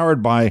 It's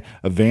powered by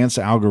advanced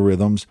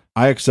algorithms.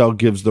 IXL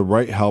gives the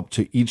right help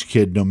to each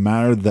kid no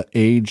matter the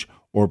age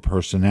or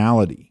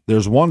personality.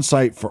 There's one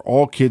site for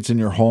all kids in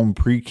your home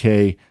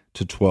pre-K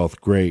to 12th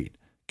grade.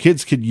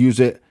 Kids could use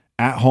it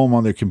at home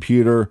on their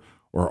computer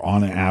or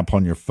on an app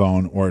on your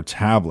phone or a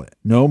tablet.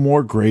 No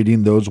more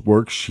grading those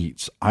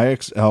worksheets.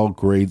 IXL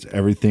grades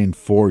everything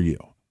for you.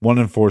 1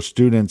 in 4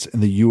 students in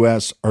the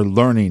U.S. are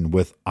learning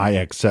with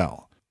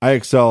IXL.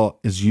 IXL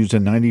is used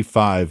in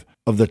 95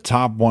 of the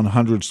top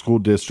 100 school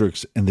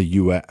districts in the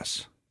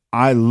U.S.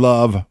 I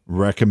love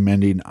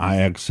recommending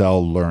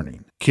IXL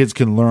Learning. Kids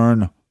can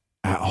learn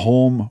at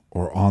home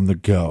or on the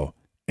go.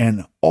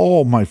 And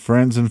all my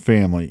friends and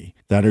family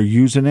that are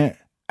using it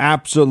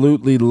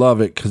absolutely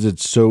love it because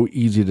it's so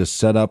easy to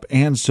set up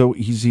and so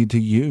easy to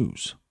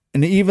use.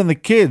 And even the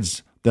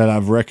kids that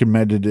I've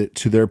recommended it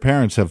to their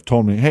parents have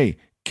told me, hey,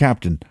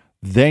 Captain,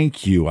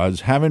 thank you. I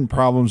was having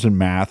problems in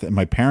math and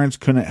my parents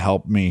couldn't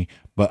help me,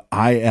 but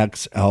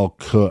IXL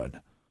could.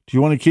 Do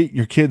you want to get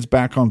your kids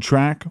back on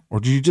track, or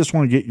do you just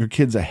want to get your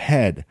kids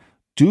ahead?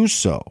 Do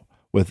so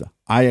with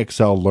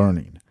IXL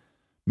Learning.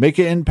 Make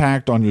an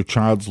impact on your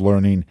child's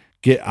learning.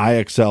 Get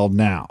IXL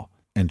now.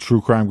 And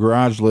True Crime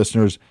Garage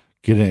listeners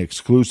get an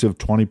exclusive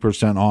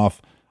 20%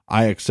 off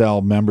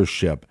IXL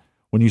membership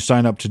when you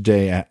sign up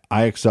today at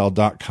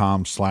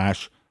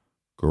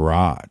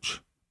IXL.com/garage.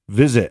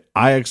 Visit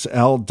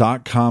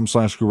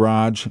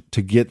IXL.com/garage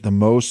to get the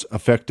most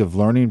effective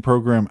learning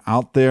program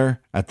out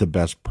there at the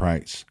best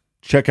price.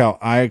 Check out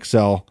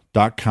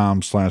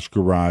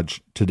IXL.com/garage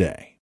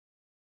today.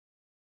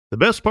 The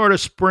best part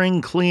of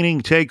spring cleaning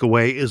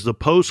takeaway is the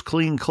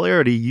post-clean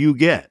clarity you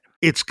get.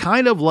 It's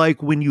kind of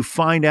like when you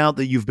find out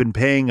that you've been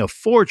paying a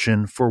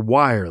fortune for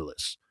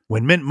wireless.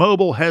 When Mint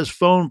Mobile has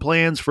phone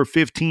plans for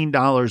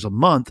 $15 a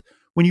month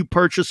when you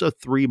purchase a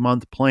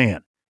 3-month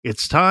plan.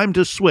 It's time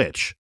to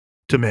switch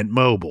to Mint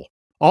Mobile.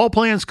 All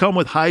plans come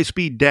with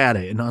high-speed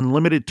data and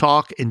unlimited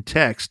talk and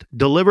text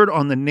delivered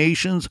on the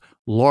nation's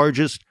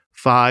largest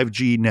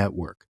 5G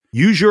network.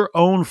 Use your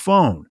own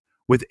phone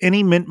with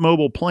any Mint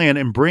Mobile plan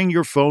and bring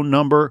your phone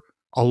number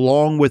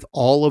along with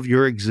all of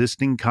your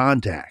existing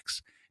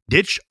contacts.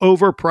 Ditch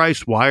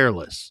overpriced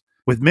wireless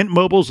with Mint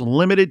Mobile's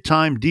limited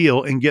time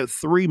deal and get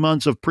 3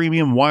 months of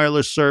premium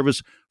wireless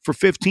service for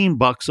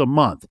 $15 a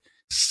month.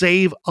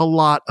 Save a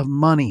lot of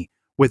money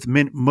with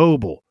Mint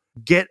Mobile.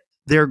 Get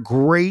their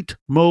great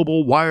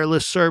mobile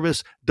wireless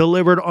service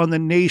delivered on the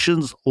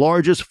nation's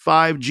largest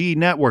 5G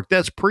network.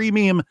 That's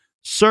premium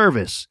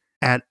service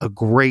at a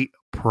great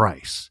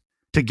price.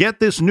 To get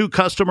this new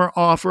customer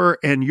offer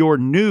and your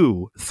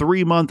new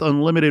 3-month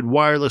unlimited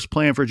wireless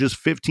plan for just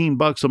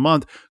 $15 a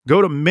month,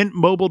 go to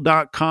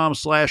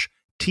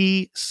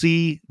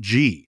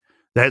mintmobile.com/TCG.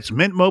 That's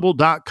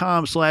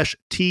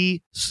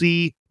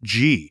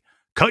mintmobile.com/TCG.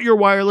 Cut your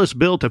wireless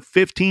bill to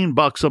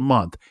 $15 a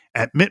month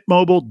at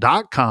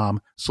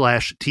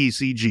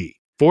mintmobile.com/TCG.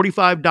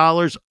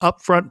 $45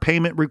 upfront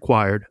payment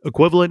required,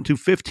 equivalent to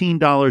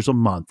 $15 a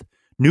month.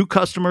 New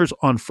customers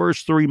on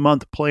first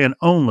 3-month plan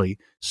only.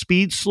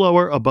 Speed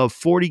slower above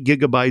 40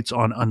 gigabytes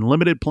on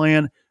unlimited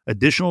plan.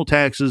 Additional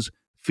taxes,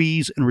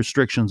 fees, and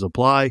restrictions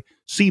apply.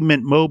 See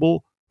Mint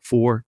Mobile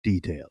for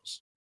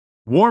details.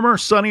 Warmer,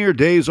 sunnier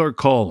days are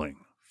calling.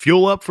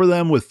 Fuel up for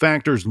them with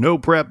Factor's no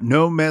prep,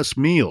 no mess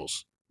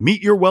meals.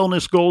 Meet your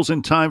wellness goals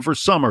in time for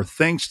summer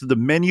thanks to the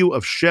menu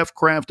of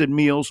chef-crafted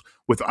meals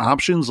with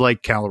options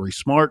like Calorie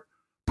Smart,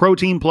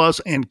 Protein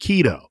Plus, and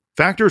Keto.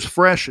 Factor's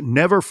fresh,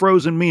 never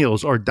frozen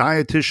meals are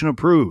dietitian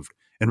approved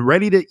and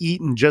ready to eat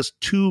in just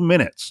 2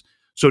 minutes.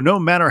 So no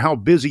matter how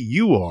busy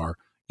you are,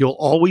 you'll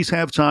always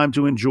have time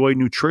to enjoy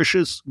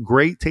nutritious,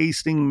 great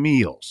tasting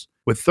meals.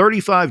 With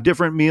 35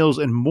 different meals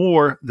and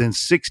more than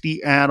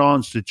 60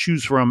 add-ons to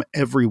choose from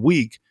every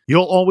week,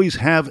 you'll always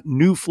have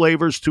new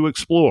flavors to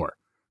explore.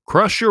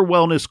 Crush your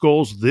wellness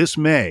goals this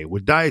May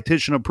with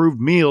dietitian approved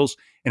meals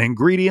and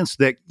ingredients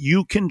that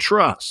you can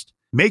trust.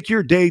 Make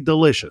your day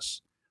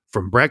delicious.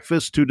 From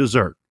breakfast to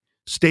dessert,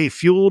 stay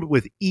fueled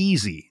with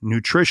easy,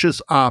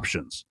 nutritious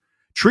options.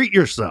 Treat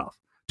yourself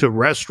to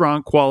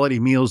restaurant-quality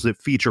meals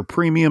that feature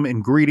premium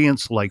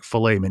ingredients like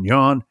filet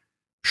mignon,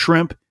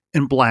 shrimp,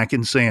 and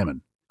blackened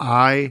salmon.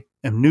 I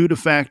am new to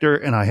Factor,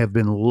 and I have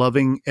been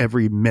loving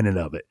every minute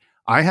of it.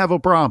 I have a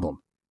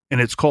problem,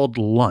 and it's called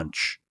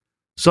lunch.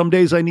 Some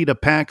days I need to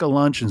pack a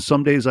lunch, and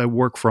some days I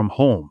work from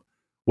home.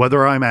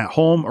 Whether I'm at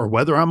home or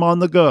whether I'm on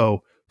the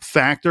go,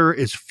 Factor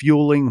is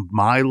fueling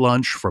my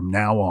lunch from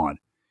now on.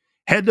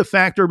 Head to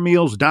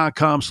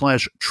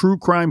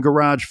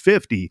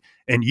factormeals.com/TrueCrimeGarage50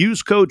 and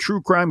use code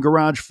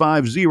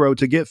TrueCrimeGarage50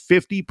 to get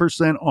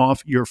 50%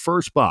 off your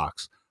first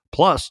box,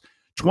 plus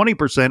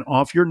 20%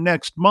 off your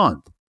next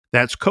month.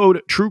 That's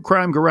code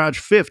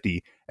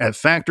TrueCrimeGarage50 at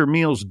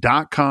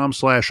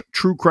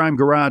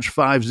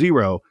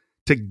factormeals.com/TrueCrimeGarage50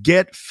 to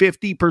get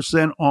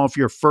 50% off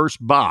your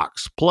first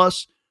box,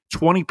 plus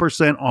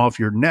 20% off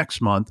your next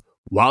month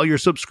while your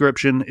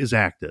subscription is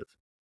active.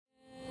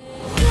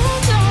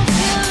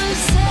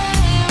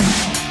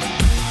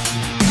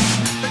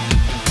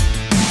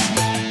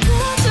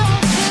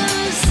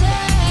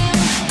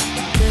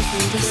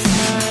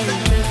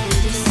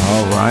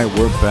 right,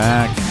 we're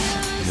back.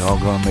 Y'all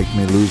gonna make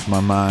me lose my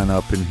mind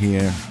up in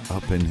here.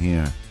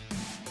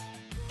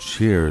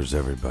 Cheers,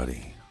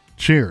 everybody.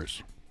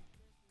 Cheers.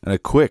 And a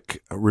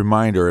quick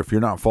reminder, if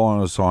you're not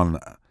following us on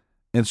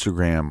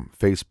Instagram,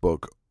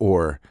 Facebook,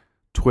 or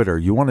Twitter,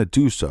 you want to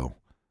do so.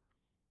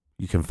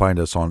 You can find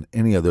us on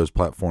any of those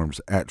platforms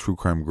at True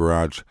Crime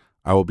Garage.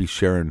 I will be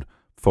sharing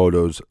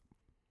photos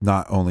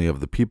not only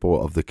of the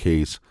people of the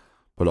case,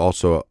 but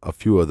also a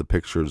few of the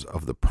pictures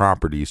of the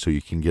property so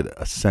you can get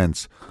a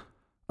sense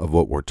of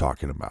what we're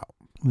talking about.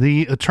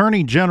 The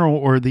Attorney General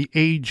or the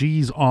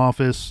AG's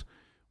office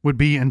would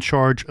be in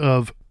charge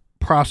of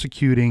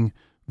prosecuting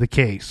the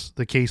case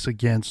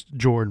against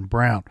Jordan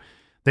Brown.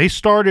 They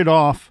started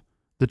off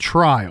the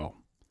trial.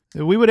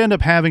 We would end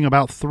up having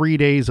about 3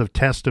 days of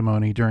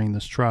testimony during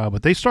this trial,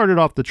 but they started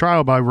off the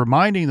trial by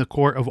reminding the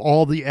court of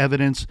all the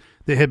evidence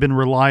that had been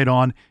relied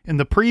on in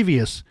the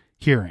previous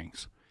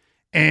hearings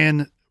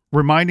and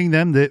reminding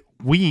them that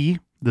we,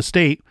 the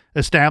state,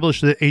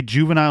 established that a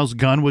juvenile's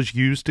gun was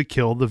used to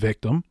kill the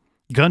victim.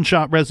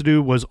 Gunshot residue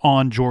was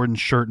on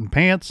Jordan's shirt and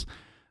pants.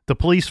 The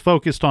police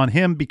focused on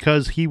him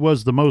because he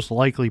was the most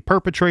likely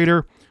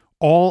perpetrator.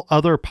 All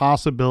other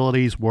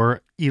possibilities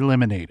were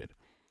eliminated.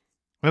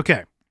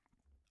 Okay,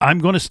 I'm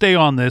going to stay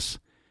on this,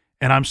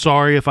 and I'm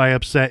sorry if I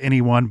upset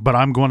anyone, but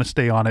I'm going to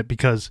stay on it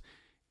because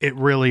it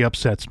really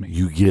upsets me.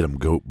 You get him,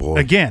 goat boy.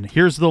 Again,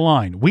 here's the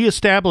line. We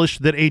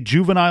established that a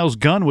juvenile's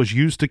gun was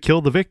used to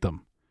kill the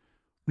victim.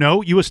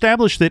 No, you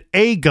established that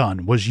a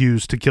gun was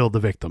used to kill the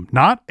victim,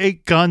 not a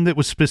gun that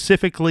was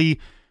specifically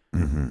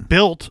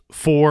built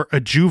for a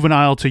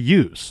juvenile to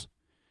use.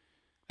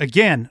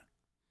 Again,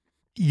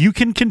 you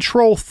can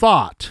control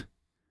thought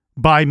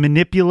by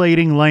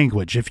manipulating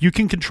language. If you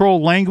can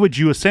control language,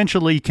 you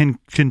essentially can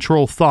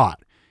control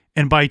thought.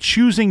 And by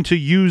choosing to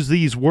use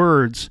these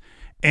words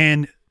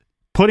and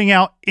putting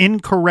out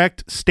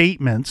incorrect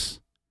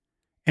statements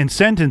and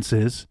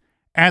sentences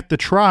at the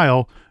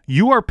trial,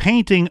 you are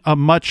painting a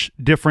much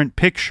different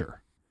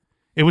picture.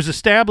 It was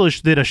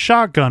established that a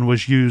shotgun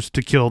was used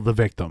to kill the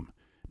victim,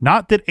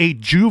 not that a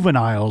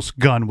juvenile's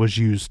gun was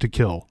used to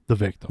kill the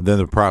victim. Then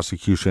the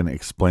prosecution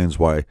explains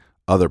why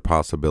other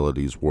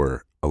possibilities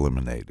were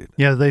eliminated.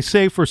 Yeah, they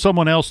say for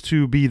someone else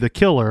to be the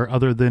killer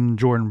other than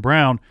Jordan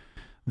Brown,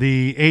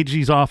 the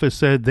AG's office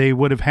said they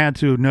would have had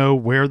to know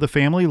where the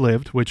family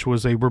lived, which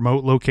was a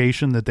remote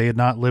location that they had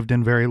not lived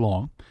in very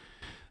long.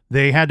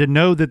 They had to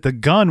know that the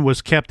gun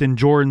was kept in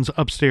Jordan's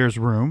upstairs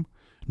room,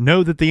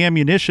 know that the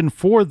ammunition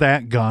for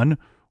that gun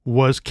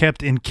was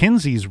kept in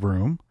Kinsey's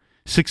room,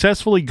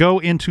 successfully go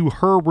into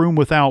her room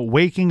without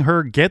waking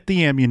her, get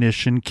the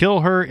ammunition,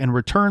 kill her, and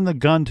return the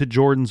gun to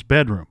Jordan's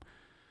bedroom.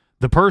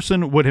 The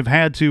person would have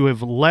had to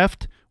have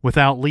left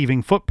without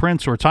leaving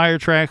footprints or tire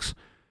tracks,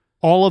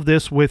 all of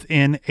this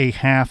within a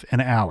half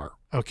an hour.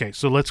 Okay,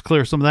 so let's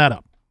clear some of that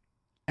up.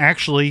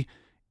 Actually,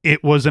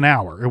 it was an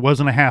hour. It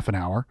wasn't a half an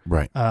hour.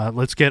 Right.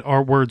 Let's get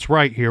our words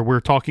right here. We're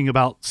talking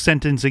about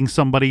sentencing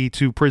somebody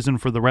to prison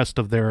for the rest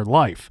of their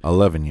life.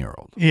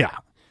 11-year-old. Yeah.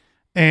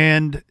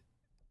 And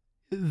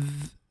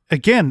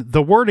again,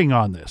 the wording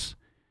on this.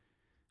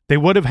 They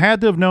would have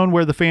had to have known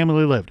where the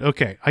family lived.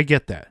 Okay, I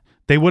get that.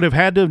 They would have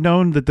had to have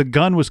known that the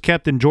gun was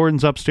kept in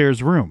Jordan's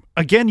upstairs room.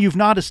 Again, you've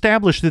not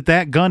established that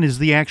that gun is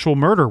the actual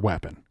murder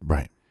weapon.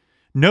 Right.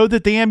 Know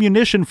that the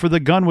ammunition for the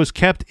gun was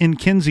kept in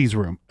Kinsey's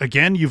room.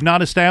 Again, you've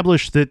not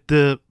established that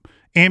the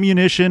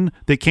ammunition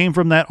that came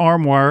from that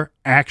armoire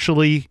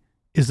actually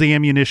is the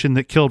ammunition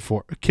that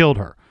killed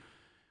her.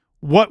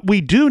 What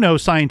we do know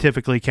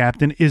scientifically,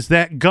 Captain, is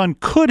that gun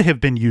could have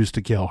been used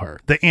to kill her.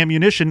 The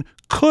ammunition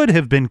could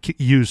have been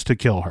used to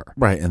kill her.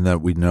 Right, and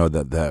that we know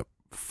that that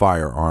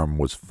firearm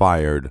was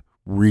fired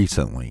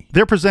recently.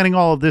 They're presenting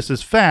all of this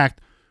as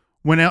fact,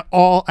 when in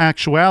all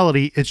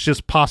actuality, it's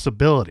just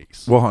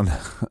possibilities. Well,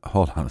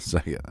 hold on a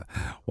second.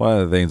 One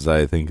of the things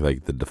I think,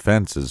 like, the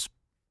defense is,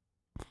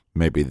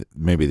 maybe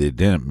they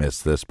didn't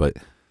miss this, but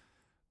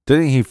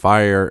didn't he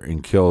fire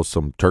and kill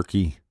some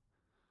turkey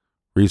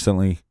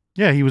recently?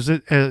 Yeah, he was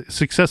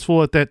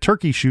successful at that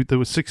turkey shoot that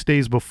was 6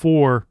 days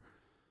before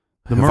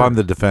the murder. If I'm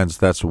the defense,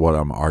 that's what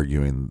I'm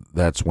arguing.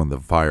 That's when the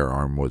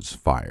firearm was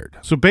fired.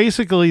 So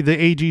basically, the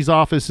AG's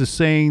office is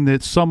saying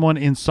that someone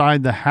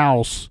inside the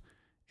house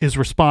is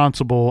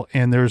responsible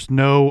and there's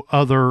no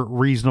other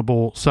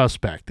reasonable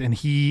suspect. And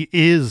he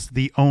is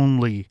the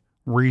only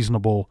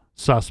reasonable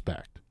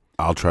suspect.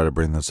 I'll try to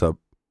bring this up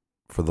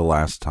for the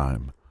last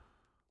time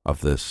of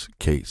this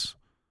case.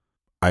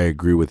 I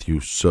agree with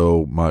you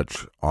so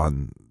much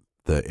on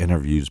the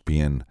interviews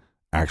being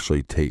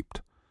actually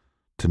taped.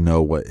 To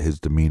know what his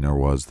demeanor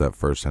was, that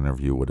first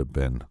interview would have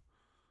been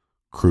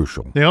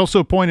crucial. They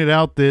also pointed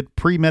out that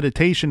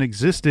premeditation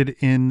existed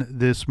in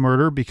this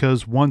murder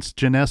because once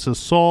Janessa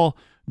saw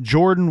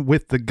Jordan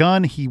with the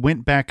gun, he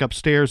went back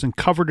upstairs and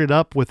covered it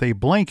up with a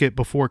blanket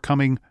before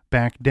coming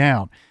back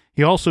down.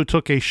 He also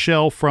took a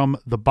shell from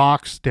the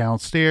box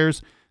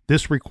downstairs.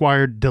 This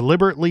required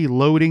deliberately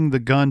loading the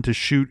gun to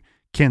shoot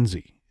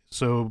Kinsey.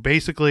 So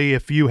basically,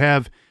 if you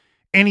have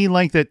any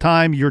length of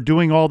time, you're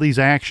doing all these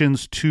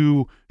actions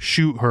to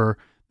shoot her,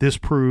 this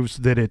proves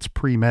that it's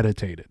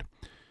premeditated.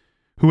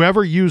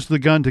 Whoever used the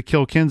gun to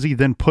kill Kinsey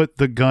then put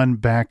the gun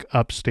back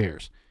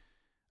upstairs.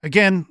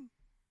 Again,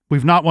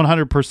 we've not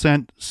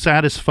 100%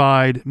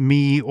 satisfied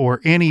me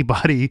or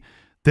anybody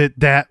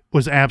that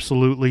was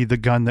absolutely the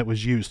gun that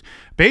was used.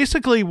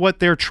 Basically, what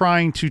they're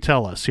trying to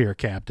tell us here,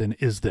 Captain,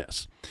 is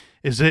this.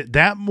 Is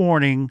that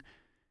morning,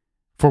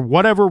 for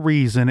whatever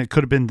reason, it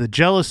could have been the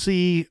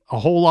jealousy, a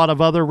whole lot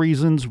of other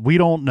reasons, we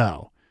don't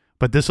know.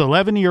 But this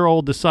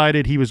 11-year-old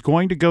decided he was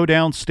going to go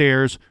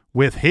downstairs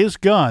with his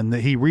gun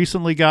that he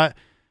recently got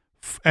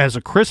as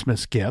a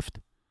Christmas gift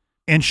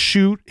and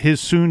shoot his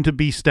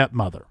soon-to-be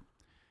stepmother.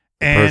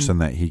 The person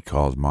that he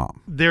calls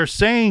mom. They're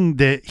saying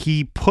that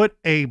he put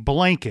a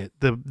blanket,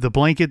 the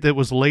blanket that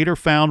was later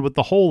found with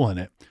the hole in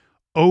it,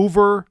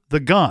 over the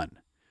gun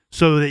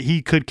so that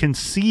he could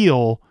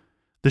conceal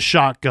the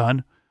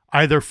shotgun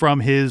either from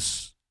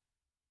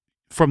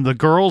the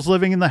girls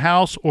living in the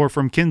house or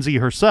from Kinsey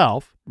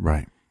herself.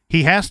 Right.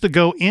 He has to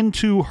go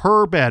into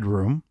her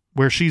bedroom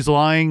where she's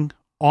lying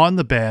on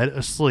the bed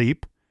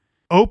asleep,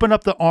 open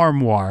up the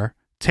armoire,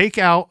 take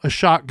out a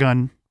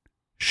shotgun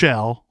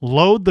shell,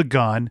 load the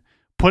gun,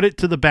 put it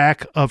to the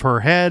back of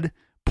her head,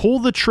 pull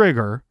the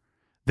trigger,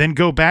 then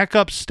go back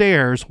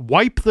upstairs,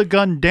 wipe the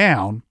gun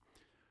down,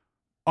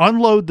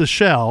 unload the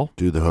shell,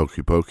 do the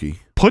hokey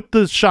pokey, put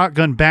the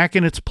shotgun back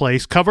in its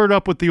place, cover it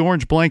up with the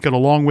orange blanket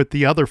along with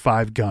the other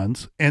 5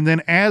 guns, and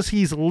then as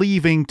he's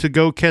leaving to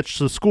go catch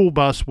the school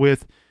bus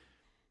with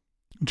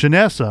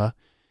Janessa,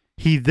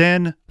 he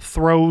then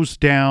throws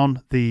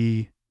down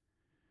the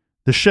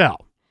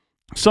shell.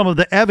 Some of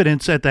the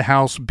evidence at the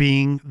house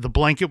being the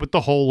blanket with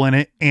the hole in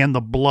it and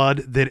the blood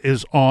that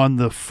is on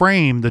the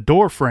frame, the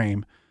door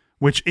frame,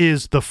 which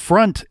is the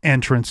front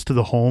entrance to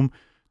the home,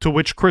 to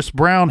which Chris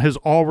Brown has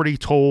already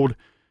told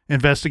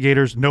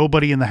investigators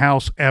nobody in the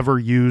house ever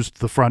used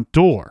the front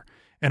door.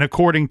 And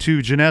according to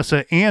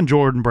Janessa and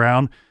Jordan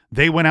Brown,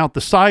 they went out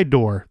the side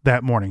door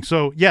that morning.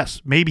 So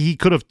yes, maybe he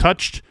could have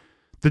touched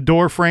the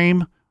door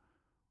frame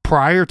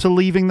prior to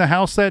leaving the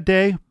house that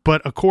day,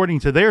 but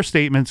according to their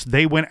statements,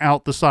 they went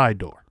out the side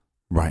door.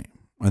 Right.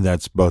 And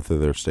that's both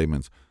of their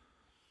statements.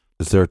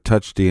 Is there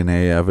touch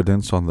DNA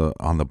evidence on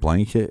the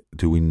blanket?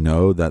 Do we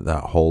know that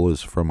hole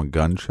is from a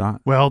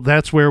gunshot? Well,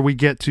 that's where we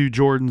get to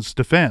Jordan's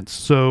defense.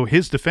 So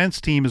his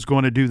defense team is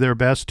going to do their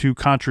best to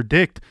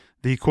contradict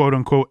the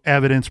quote-unquote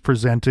evidence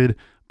presented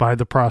by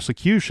the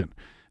prosecution.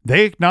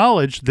 They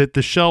acknowledge that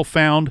the shell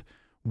found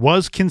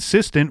was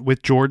consistent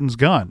with Jordan's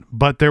gun,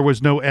 but there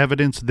was no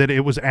evidence that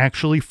it was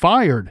actually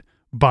fired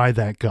by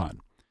that gun.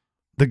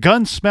 The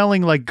gun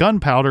smelling like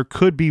gunpowder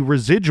could be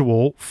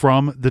residual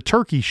from the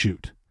turkey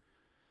shoot.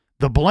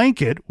 The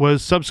blanket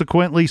was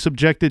subsequently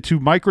subjected to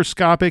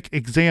microscopic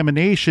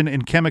examination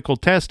and chemical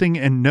testing,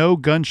 and no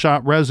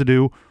gunshot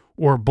residue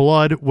or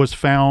blood was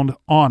found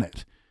on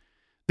it.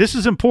 This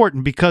is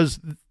important because,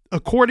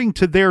 according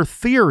to their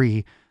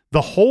theory,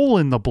 the hole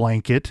in the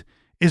blanket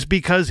is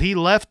because he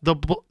left the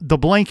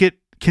blanket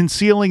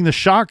concealing the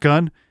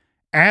shotgun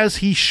as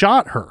he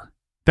shot her.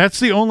 That's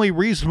the only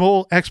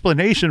reasonable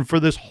explanation for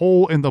this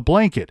hole in the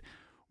blanket.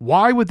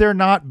 Why would there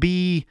not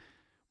be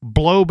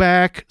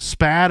blowback,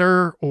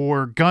 spatter,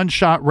 or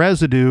gunshot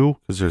residue?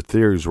 Because their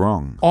theory's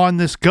wrong. On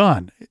this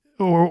gun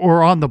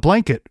or on the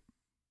blanket,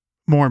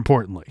 more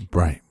importantly.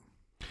 Right.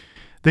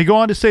 They go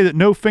on to say that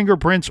no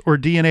fingerprints or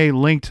DNA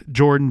linked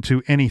Jordan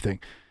to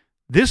anything.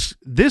 This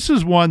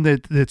is one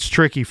that's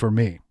tricky for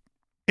me.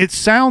 It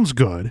sounds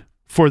good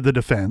for the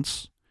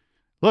defense.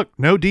 Look,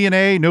 no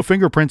DNA, no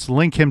fingerprints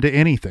link him to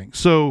anything.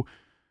 So,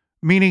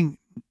 meaning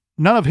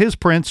none of his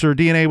prints or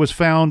DNA was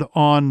found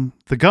on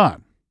the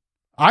gun.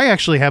 I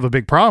actually have a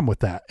big problem with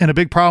that, and a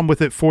big problem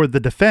with it for the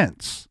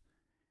defense.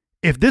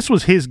 If this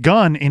was his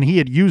gun and he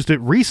had used it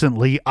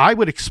recently, I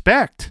would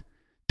expect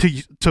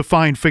to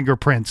find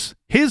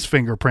his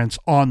fingerprints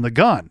on the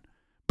gun,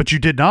 but you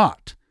did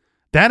not.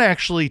 That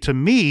actually, to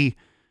me,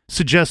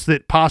 suggests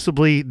that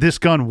possibly this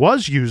gun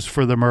was used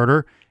for the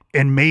murder,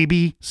 and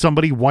maybe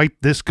somebody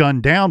wiped this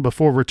gun down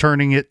before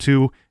returning it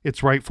to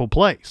its rightful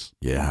place.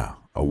 Yeah,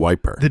 a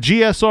wiper. The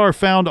GSR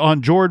found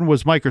on Jordan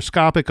was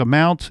microscopic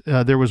amount.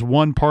 There was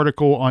 1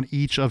 particle on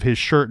each of his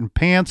shirt and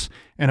pants.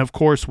 And of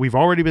course, we've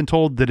already been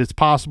told that it's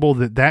possible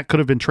that could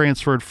have been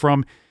transferred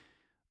from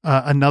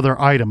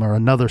another item or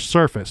another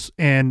surface.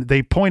 And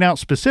they point out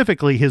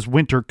specifically his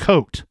winter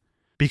coat,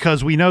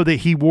 because we know that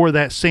he wore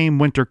that same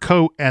winter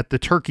coat at the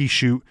turkey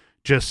shoot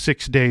just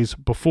 6 days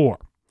before.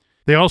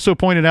 They also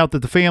pointed out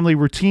that the family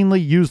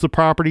routinely used the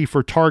property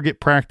for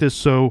target practice,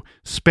 so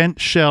spent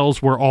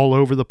shells were all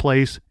over the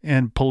place,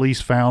 and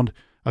police found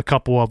a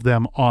couple of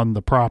them on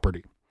the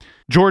property.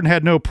 Jordan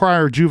had no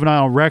prior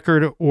juvenile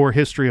record or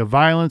history of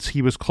violence.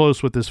 He was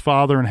close with his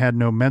father and had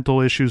no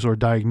mental issues or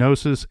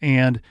diagnosis,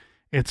 and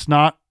it's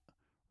not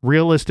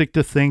realistic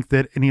to think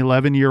that an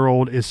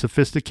 11-year-old is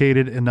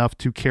sophisticated enough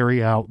to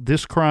carry out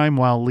this crime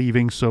while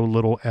leaving so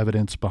little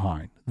evidence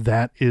behind.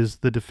 That is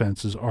the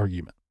defense's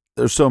argument.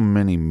 There's so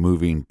many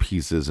moving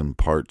pieces and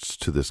parts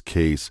to this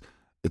case.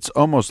 It's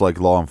almost like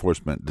law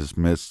enforcement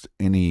dismissed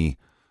any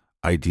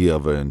idea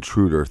of an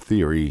intruder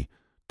theory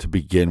to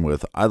begin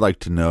with, I'd like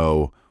to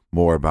know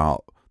more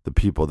about the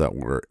people that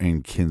were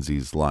in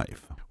Kinsey's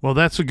life. Well,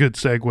 that's a good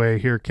segue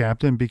here,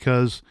 Captain,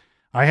 because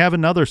I have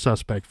another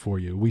suspect for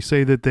you. We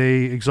say that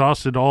they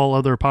exhausted all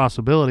other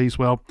possibilities.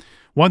 Well,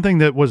 one thing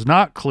that was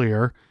not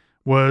clear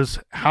was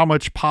how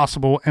much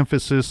possible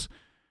emphasis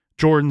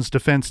Jordan's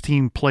defense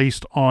team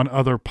placed on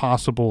other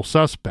possible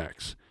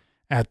suspects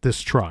at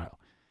this trial.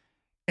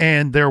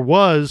 And there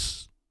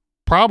was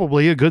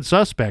probably a good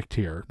suspect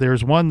here.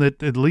 There's one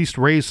that at least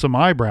raised some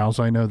eyebrows,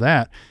 I know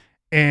that.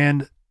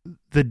 And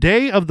the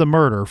day of the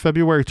murder,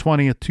 February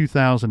 20th,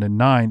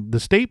 2009, the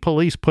state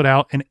police put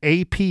out an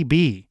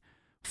APB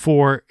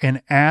for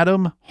an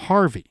Adam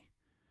Harvey.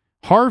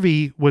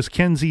 Harvey was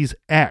Kinsey's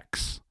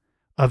ex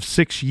of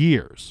 6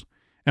 years,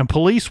 and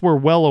police were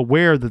well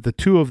aware that the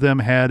two of them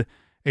had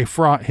a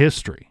fraught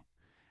history.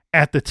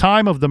 At the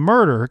time of the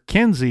murder,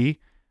 Kinsey,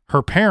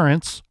 her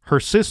parents, her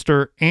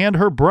sister, and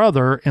her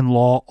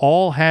brother-in-law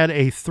all had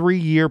a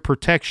 3-year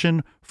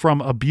protection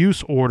from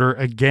abuse order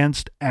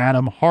against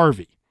Adam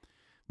Harvey.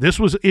 This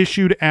was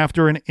issued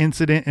after an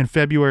incident in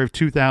February of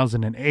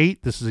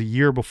 2008. This is a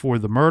year before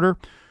the murder,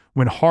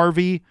 when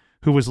Harvey,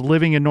 who was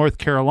living in North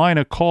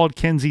Carolina, called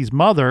Kinsey's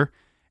mother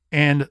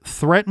and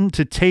threatened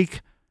to take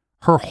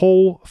her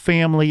whole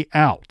family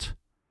out.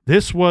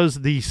 This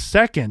was the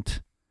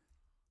second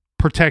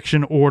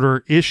protection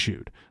order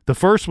issued. The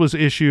first was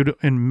issued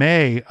in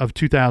May of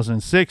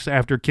 2006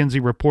 after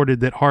Kinsey reported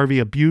that Harvey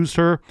abused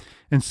her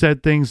and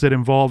said things that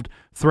involved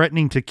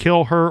threatening to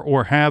kill her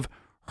or have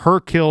her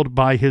killed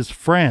by his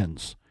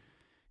friends.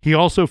 He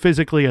also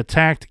physically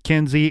attacked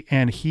Kinsey,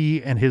 and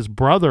he and his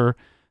brother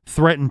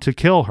threatened to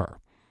kill her.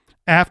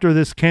 After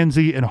this,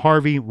 Kinsey and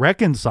Harvey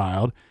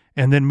reconciled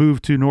and then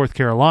moved to North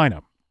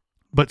Carolina.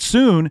 But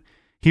soon,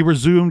 he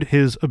resumed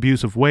his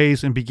abusive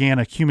ways and began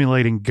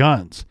accumulating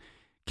guns.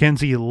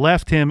 Kinsey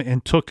left him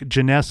and took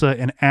Janessa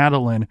and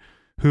Adeline,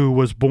 who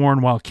was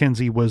born while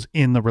Kinsey was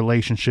in the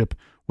relationship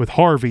with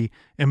Harvey,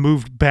 and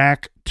moved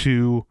back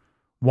to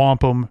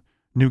Wampum,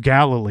 New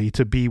Galilee,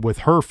 to be with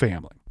her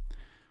family.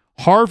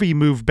 Harvey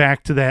moved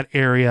back to that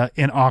area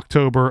in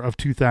October of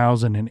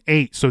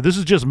 2008. So this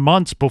is just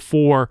months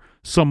before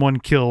someone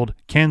killed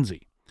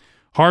Kinsey.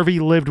 Harvey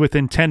lived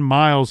within 10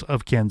 miles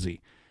of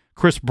Kinsey.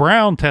 Chris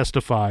Brown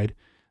testified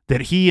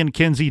that he and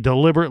Kinsey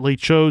deliberately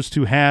chose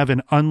to have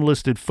an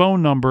unlisted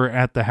phone number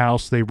at the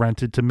house they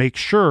rented to make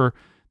sure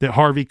that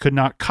Harvey could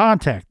not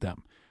contact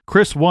them.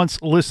 Chris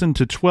once listened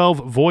to 12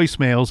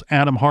 voicemails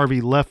Adam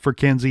Harvey left for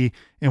Kinsey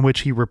in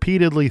which he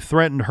repeatedly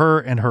threatened her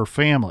and her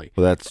family.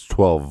 Well, that's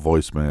 12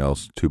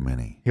 voicemails too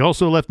many. He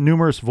also left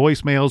numerous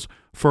voicemails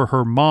for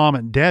her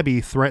mom,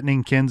 Debbie,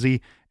 threatening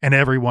Kinsey and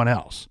everyone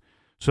else.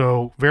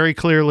 So very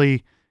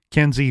clearly,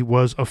 Kinsey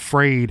was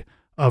afraid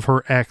of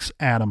her ex,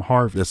 Adam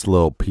Harvey. This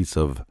little piece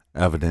of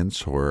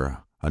evidence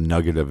or a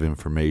nugget of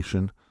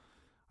information,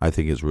 I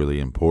think is really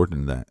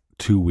important, that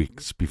 2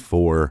 weeks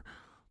before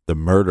the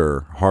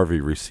murder,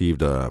 Harvey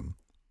received a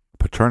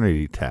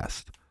paternity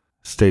test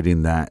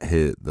stating that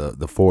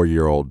the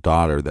 4-year-old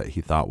daughter that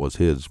he thought was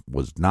his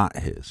was not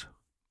his.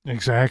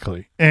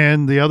 Exactly.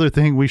 And the other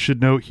thing we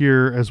should note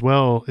here as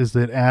well is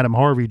that Adam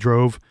Harvey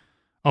drove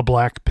a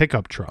black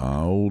pickup truck.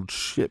 Old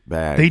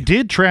shitbag. They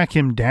did track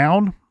him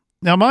down.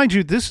 Now, mind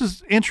you, this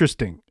is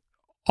interesting.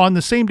 On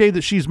the same day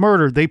that she's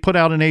murdered, they put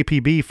out an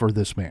APB for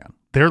this man.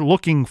 They're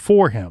looking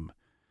for him.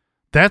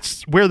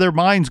 That's where their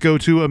minds go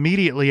to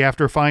immediately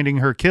after finding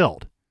her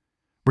killed,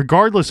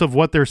 regardless of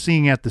what they're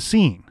seeing at the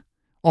scene.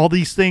 All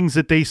these things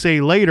that they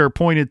say later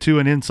pointed to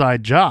an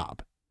inside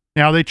job.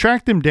 Now, they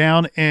tracked him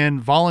down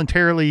and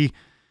voluntarily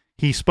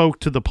he spoke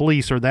to the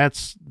police, or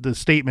that's the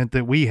statement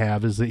that we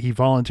have, is that he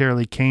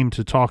voluntarily came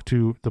to talk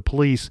to the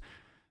police.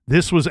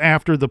 This was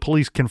after the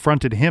police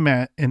confronted him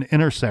at an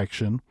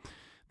intersection.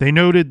 They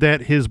noted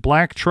that his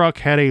black truck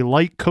had a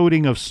light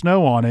coating of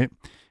snow on it,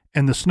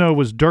 and the snow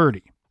was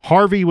dirty.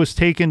 Harvey was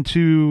taken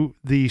to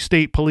the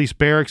state police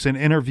barracks and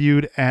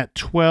interviewed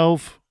around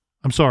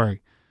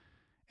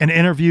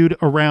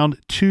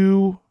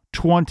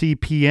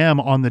 2:20 p.m.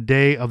 on the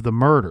day of the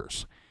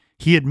murders.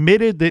 He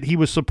admitted that he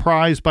was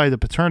surprised by the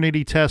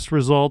paternity test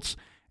results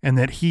and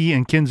that he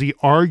and Kinsey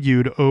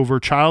argued over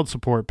child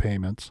support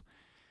payments.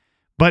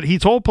 But he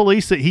told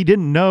police that he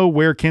didn't know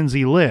where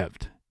Kinsey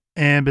lived.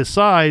 And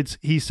besides,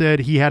 he said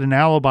he had an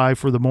alibi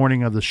for the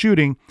morning of the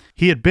shooting.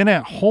 He had been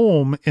at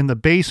home in the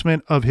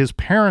basement of his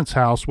parents'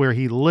 house where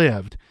he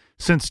lived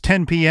since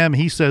 10 p.m.,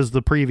 he says,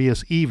 the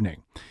previous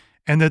evening.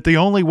 And that the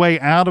only way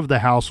out of the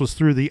house was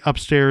through an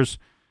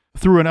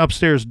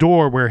upstairs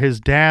door where his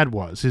dad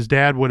was. His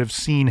dad would have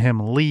seen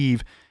him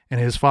leave,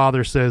 and his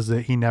father says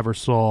that he never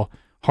saw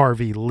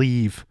Harvey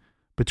leave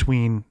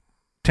between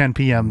 10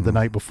 p.m. the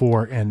night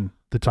before and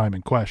the time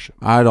in question.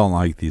 I don't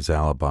like these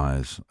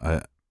alibis.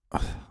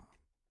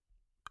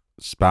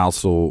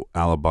 Spousal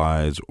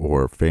alibis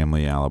or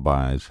family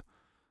alibis.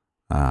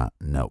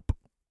 Nope.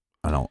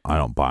 I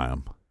don't buy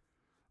them.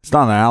 It's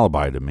not an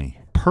alibi to me.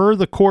 Per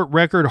the court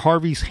record,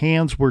 Harvey's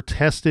hands were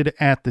tested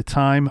at the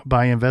time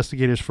by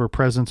investigators for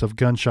presence of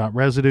gunshot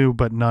residue,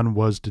 but none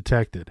was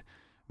detected.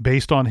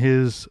 Based on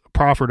his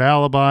proffered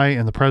alibi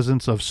and the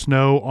presence of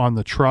snow on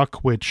the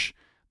truck, which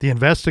the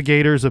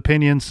investigators'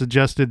 opinion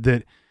suggested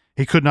that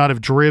he could not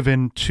have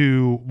driven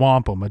to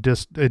Wampum, a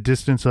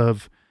distance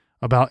of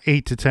about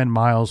 8 to 10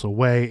 miles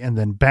away, and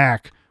then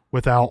back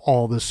without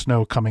all this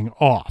snow coming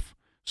off.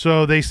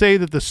 So they say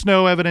that the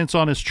snow evidence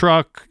on his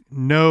truck,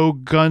 no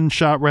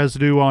gunshot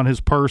residue on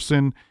his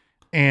person,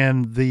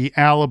 and the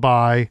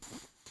alibi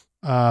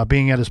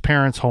being at his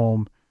parents'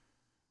 home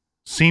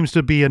seems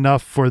to be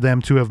enough for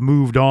them to have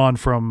moved on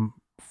from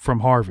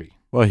Harvey.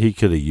 Well, he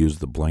could have used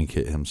the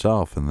blanket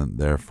himself, and then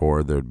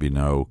therefore there'd be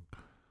no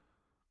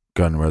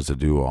gun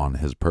residue on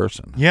his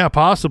person. Yeah,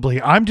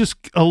 possibly. I'm just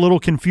a little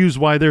confused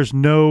why there's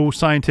no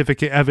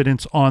scientific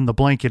evidence on the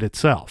blanket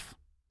itself.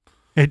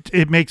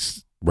 It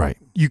makes... Right.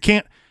 You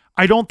can't...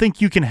 I don't think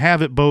you can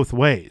have it both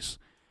ways,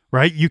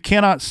 right? You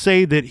cannot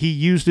say that he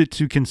used it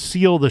to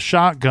conceal the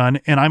shotgun,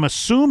 and I'm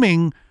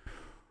assuming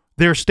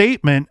their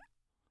statement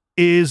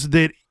is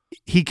that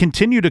he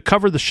continued to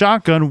cover the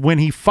shotgun when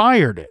he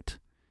fired it.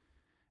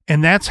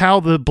 And that's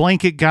how the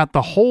blanket got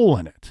the hole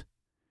in it.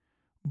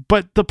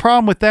 But the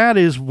problem with that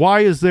is, why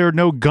is there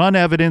no gun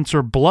evidence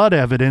or blood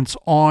evidence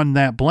on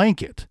that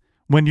blanket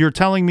when you're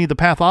telling me the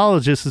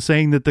pathologist is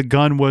saying that the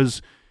gun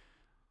was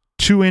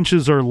 2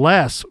 inches or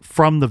less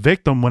from the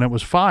victim when it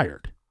was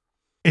fired?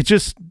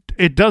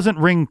 It doesn't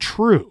ring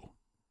true.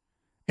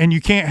 And you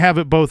can't have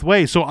it both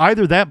ways. So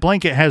either that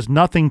blanket has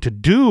nothing to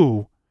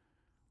do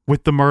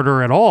with the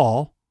murder at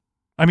all.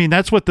 I mean,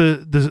 that's what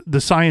the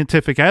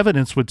scientific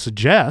evidence would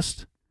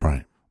suggest.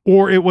 Right.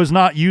 Or it was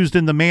not used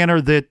in the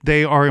manner that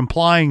they are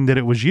implying that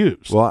it was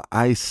used. Well,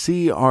 I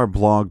see our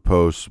blog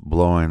posts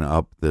blowing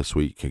up this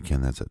week.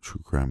 Again, that's at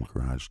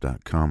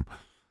truecrimegarage.com.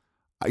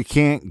 I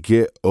can't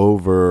get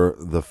over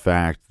the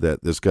fact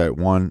that this guy,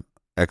 one,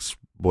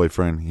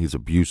 ex-boyfriend, he's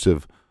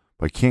abusive,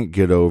 but I can't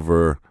get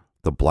over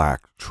the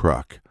black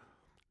truck.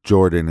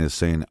 Jordan is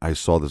saying, I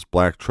saw this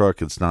black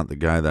truck. It's not the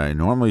guy that I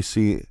normally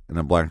see in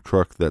a black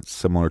truck that's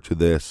similar to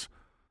this.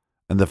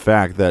 And the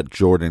fact that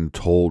Jordan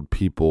told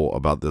people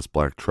about this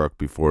black truck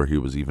before he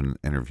was even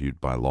interviewed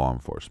by law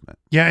enforcement.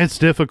 Yeah, it's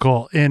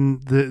difficult.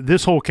 And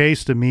this whole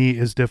case to me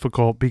is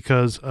difficult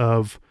because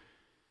of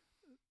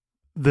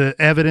the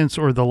evidence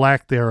or the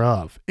lack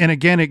thereof. And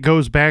again, it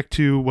goes back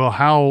to, well,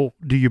 how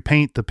do you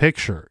paint the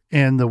picture?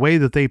 And the way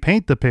that they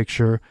paint the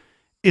picture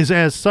is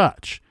as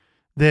such,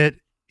 that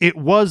it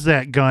was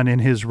that gun in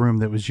his room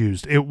that was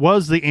used. It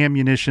was the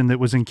ammunition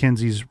that was in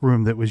Kenzie's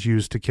room that was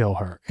used to kill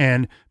her.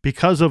 And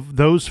because of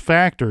those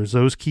factors,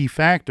 those key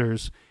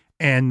factors,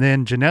 and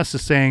then Janessa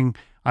saying,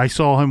 I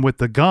saw him with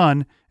the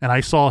gun and I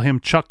saw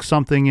him chuck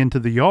something into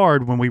the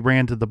yard when we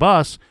ran to the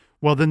bus,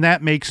 well, then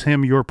that makes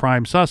him your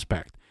prime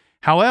suspect.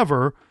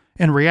 However,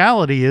 in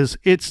reality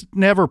it's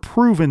never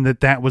proven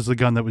that that was the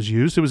gun that was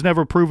used. It was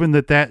never proven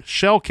that that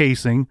shell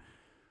casing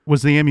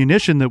was the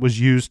ammunition that was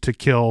used to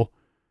kill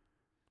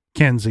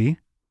Kenzie.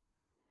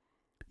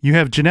 You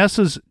have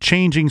Janessa's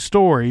changing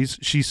stories.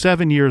 She's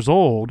 7 years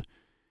old.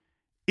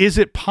 Is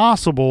it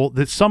possible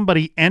that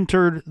somebody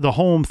entered the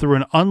home through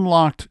an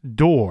unlocked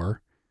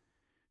door,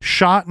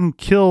 shot and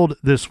killed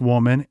this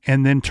woman,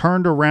 and then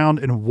turned around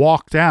and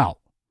walked out?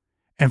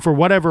 And for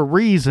whatever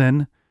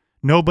reason,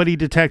 nobody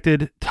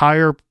detected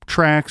tire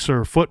tracks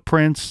or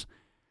footprints.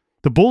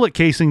 The bullet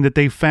casing that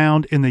they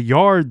found in the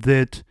yard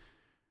that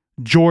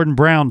Jordan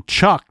Brown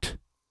chucked,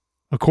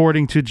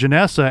 according to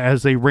Janessa,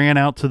 as they ran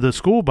out to the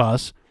school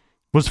bus,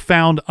 was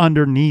found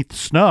underneath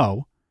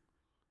snow.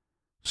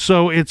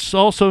 So it's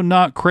also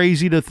not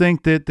crazy to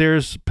think that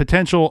there's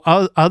potential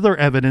other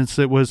evidence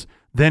that was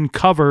then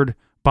covered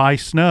by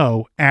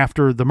snow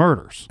after the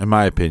murders. In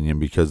my opinion,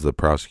 because the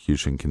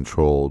prosecution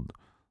controlled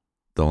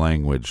the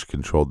language,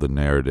 controlled the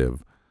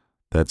narrative,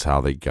 that's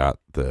how they got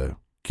the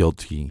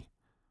guilty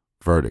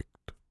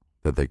verdict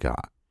that they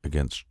got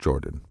against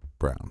Jordan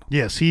Brown.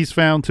 Yes, he's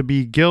found to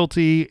be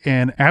guilty.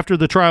 And after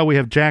the trial, we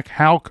have Jack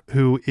Houck,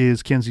 who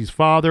is Kenzie's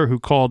father, who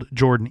called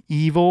Jordan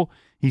evil.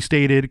 He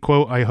stated,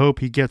 quote, I hope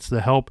he gets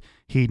the help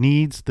he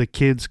needs. The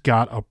kid's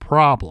got a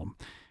problem.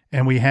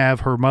 And we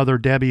have her mother,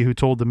 Debbie, who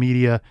told the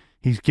media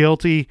he's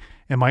guilty.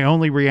 And my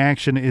only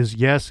reaction is,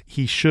 yes,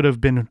 he should have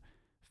been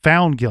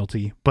found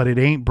guilty, but it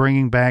ain't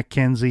bringing back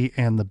Kenzie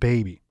and the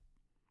baby.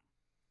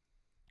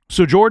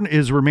 So Jordan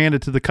is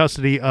remanded to the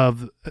custody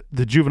of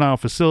the juvenile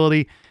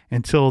facility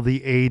until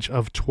the age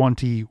of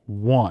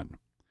 21.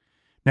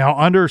 Now,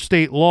 under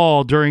state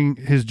law, during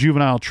his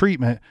juvenile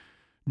treatment,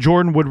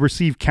 Jordan would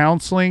receive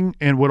counseling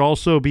and would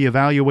also be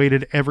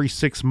evaluated every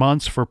 6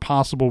 months for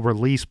possible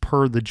release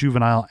per the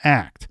Juvenile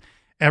Act.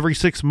 Every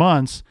 6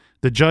 months,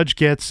 the judge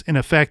gets, in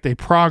effect, a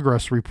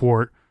progress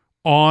report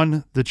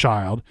on the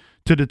child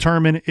to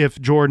determine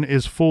if Jordan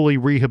is fully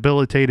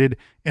rehabilitated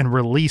and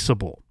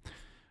releasable.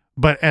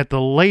 But at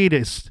the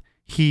latest,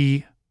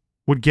 he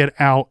would get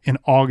out in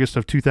August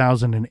of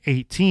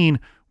 2018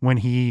 when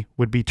he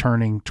would be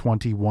turning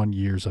 21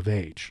 years of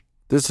age.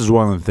 This is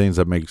one of the things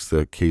that makes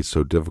the case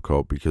so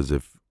difficult, because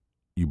if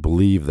you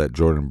believe that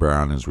Jordan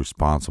Brown is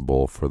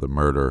responsible for the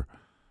murder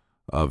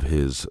of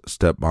his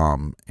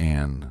stepmom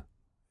and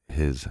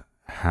his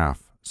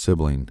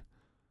half-sibling,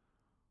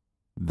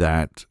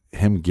 that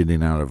him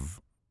getting out of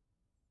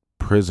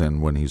prison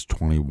when he's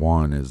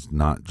 21 is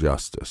not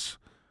justice,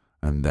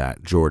 and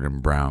that Jordan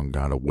Brown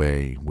got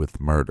away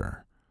with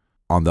murder.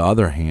 On the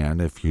other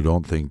hand, if you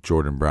don't think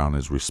Jordan Brown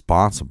is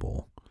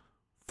responsible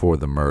for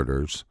the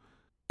murders,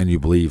 and you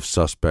believe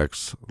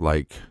suspects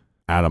like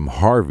Adam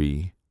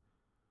Harvey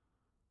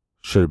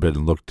should have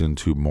been looked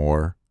into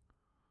more,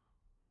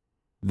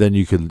 then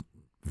you could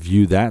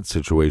view that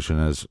situation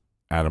as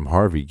Adam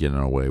Harvey getting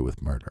away with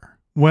murder.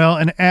 Well,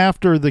 and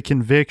after the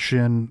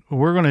conviction,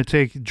 we're going to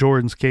take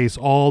Jordan's case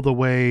all the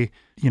way,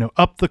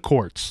 up the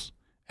courts,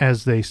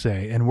 as they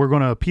say. And we're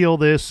going to appeal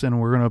this, and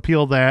we're going to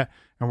appeal that,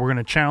 and we're going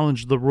to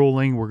challenge the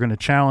ruling. We're going to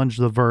challenge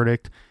the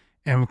verdict,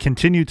 and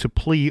continue to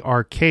plea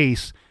our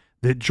case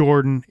that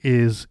Jordan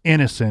is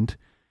innocent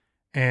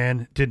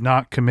and did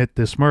not commit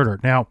this murder.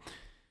 Now,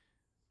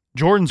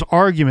 Jordan's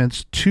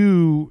arguments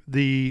to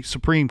the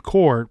Supreme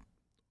Court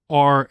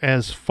are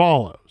as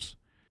follows: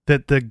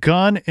 that the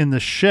gun in the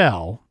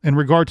shell, in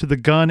regard to the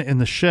gun in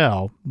the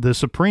shell, the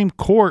Supreme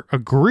Court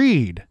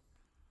agreed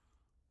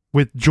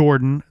with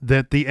Jordan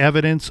that the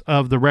evidence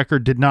of the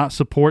record did not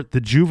support the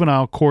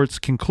juvenile court's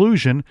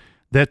conclusion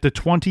that the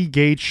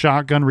 20-gauge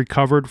shotgun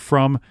recovered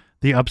from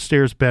the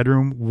upstairs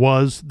bedroom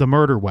was the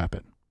murder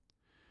weapon.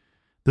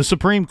 The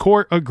Supreme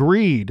Court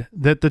agreed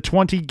that the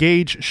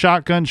 20-gauge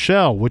shotgun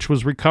shell, which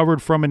was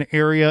recovered from an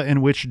area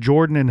in which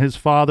Jordan and his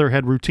father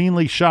had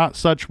routinely shot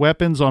such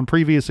weapons on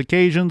previous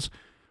occasions,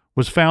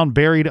 was found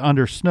buried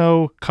under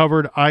snow,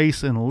 covered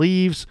ice, and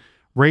leaves,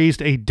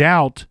 raised a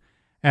doubt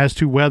as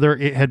to whether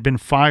it had been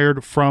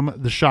fired from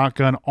the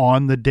shotgun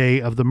on the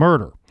day of the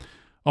murder.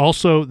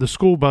 Also, the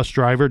school bus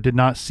driver did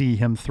not see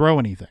him throw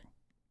anything.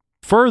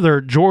 Further,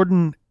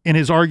 Jordan, in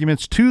his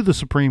arguments to the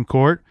Supreme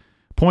Court,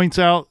 points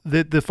out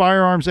that the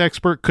firearms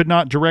expert could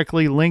not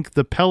directly link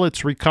the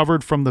pellets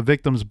recovered from the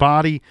victim's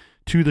body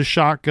to the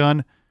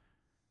shotgun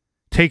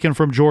taken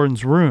from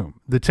Jordan's room.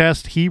 The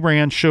test he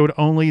ran showed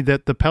only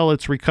that the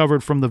pellets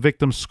recovered from the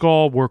victim's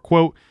skull were,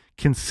 quote,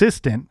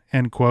 consistent,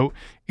 end quote,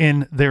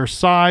 in their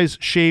size,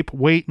 shape,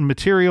 weight, and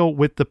material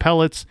with the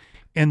pellets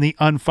in the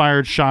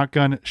unfired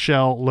shotgun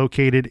shell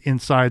located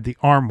inside the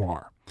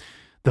armoire.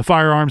 The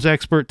firearms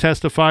expert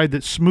testified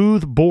that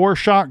smooth bore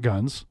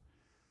shotguns,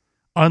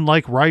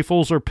 unlike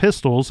rifles or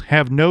pistols,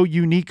 have no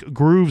unique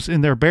grooves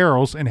in their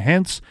barrels, and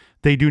hence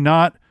they do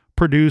not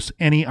produce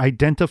any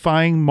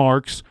identifying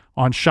marks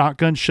on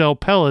shotgun shell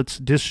pellets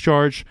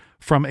discharged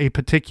from a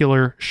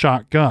particular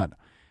shotgun.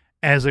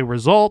 As a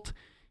result,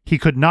 he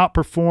could not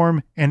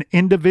perform an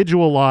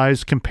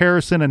individualized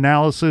comparison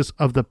analysis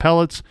of the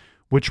pellets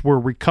which were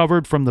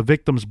recovered from the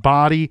victim's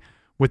body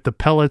with the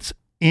pellets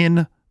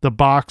in the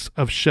box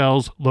of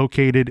shells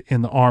located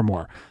in the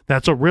armoire.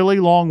 That's a really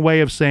long way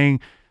of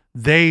saying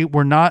they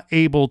were not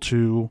able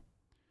to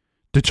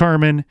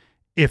determine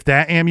if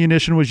that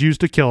ammunition was used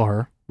to kill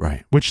her,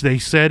 right? Which they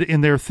said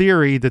in their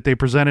theory that they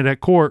presented at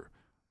court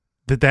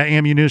that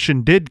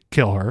ammunition did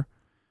kill her.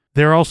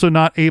 They're also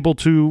not able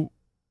to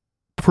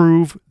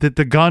prove that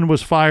the gun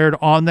was fired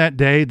on that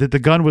day, that the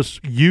gun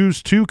was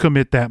used to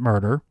commit that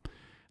murder.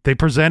 They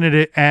presented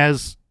it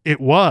as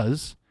it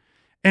was.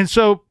 And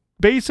so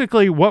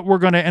basically what we're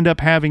going to end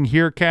up having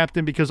here,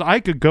 Captain, because I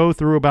could go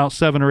through about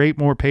 7 or 8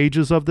 more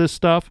pages of this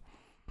stuff.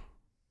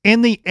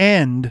 In the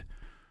end,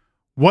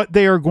 what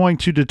they are going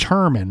to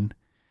determine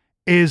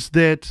is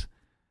that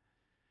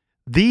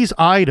these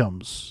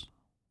items,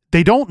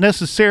 they don't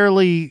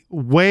necessarily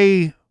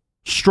weigh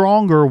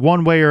stronger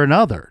one way or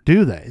another,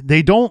 do they?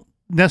 They don't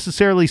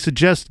necessarily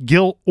suggest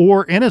guilt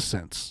or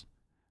innocence.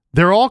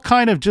 They're all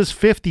kind of just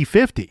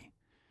 50-50.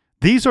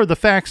 These are the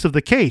facts of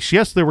the case.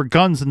 Yes, there were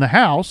guns in the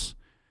house.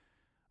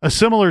 A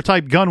similar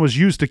type gun was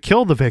used to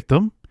kill the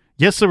victim.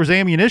 Yes, there was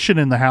ammunition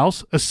in the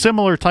house. A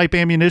similar type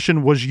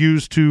ammunition was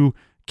used to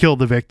kill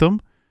the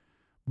victim.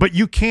 But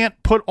you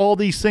can't put all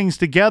these things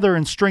together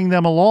and string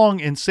them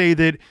along and say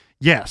that,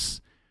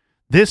 yes,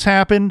 this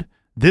happened,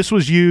 this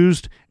was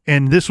used,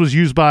 and this was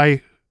used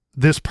by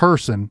this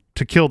person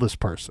to kill this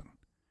person.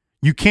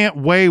 You can't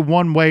weigh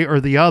one way or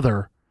the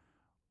other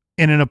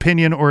in an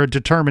opinion or a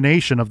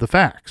determination of the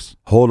facts.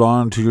 Hold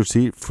on to your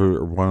seat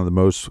for one of the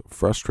most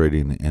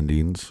frustrating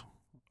endings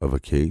of a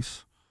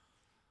case.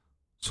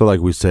 So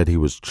like we said, he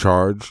was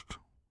charged.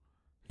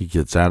 He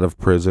gets out of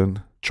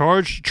prison.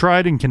 Charged,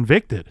 tried, and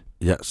convicted.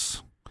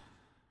 Yes.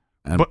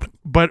 And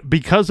but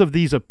because of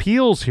these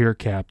appeals here,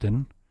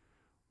 Captain,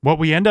 what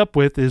we end up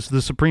with is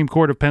the Supreme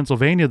Court of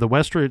Pennsylvania,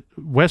 the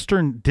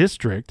Western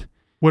District,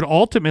 would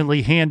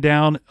ultimately hand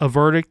down a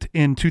verdict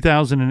in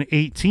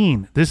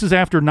 2018. This is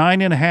after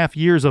 9.5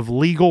 years of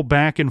legal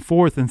back and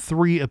forth and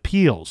 3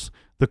 appeals.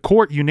 The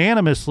court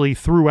unanimously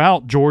threw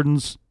out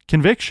Jordan's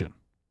conviction.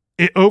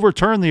 It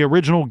overturned the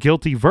original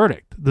guilty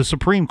verdict. The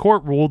Supreme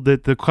Court ruled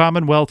that the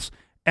Commonwealth's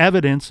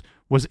evidence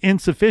was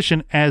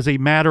insufficient as a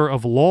matter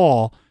of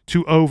law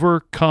to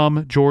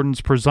overcome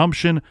Jordan's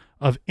presumption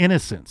of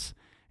innocence.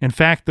 In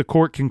fact, the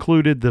court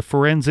concluded the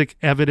forensic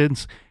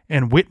evidence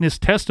and witness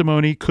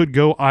testimony could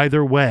go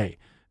either way,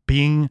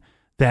 being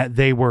that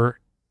they were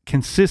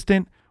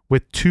consistent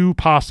with two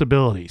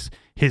possibilities: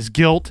 his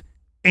guilt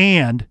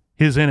and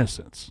his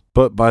innocence.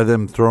 But by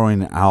them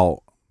throwing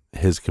out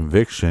his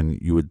conviction,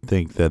 you would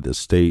think that the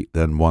state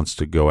then wants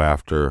to go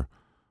after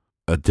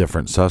a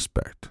different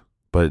suspect.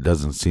 But it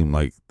doesn't seem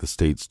like the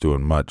state's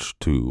doing much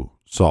to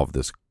solve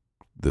this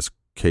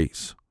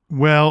case.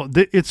 Well,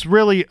 it's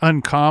really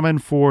uncommon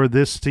for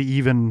this to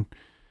even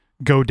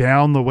go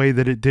down the way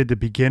that it did to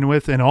begin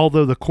with. And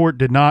although the court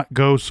did not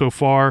go so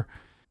far,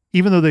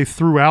 even though they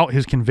threw out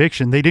his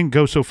conviction, they didn't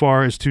go so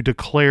far as to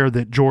declare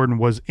that Jordan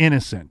was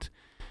innocent.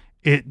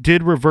 It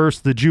did reverse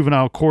the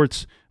juvenile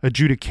court's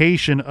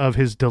adjudication of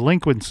his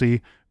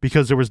delinquency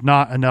because there was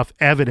not enough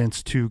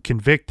evidence to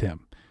convict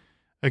him.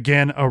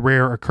 Again, a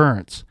rare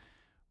occurrence.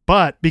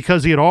 But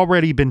because he had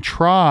already been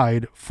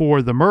tried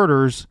for the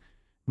murders,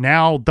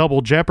 now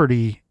double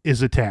jeopardy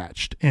is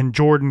attached, and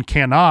Jordan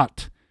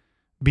cannot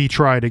be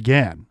tried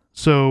again.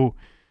 So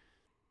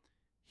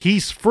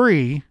he's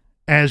free,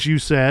 as you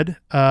said,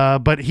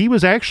 but he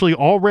was actually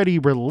already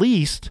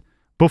released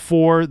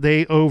before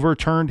they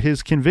overturned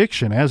his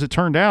conviction. As it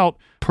turned out,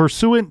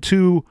 pursuant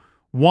to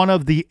one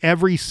of the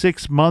every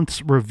 6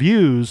 months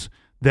reviews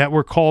that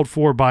were called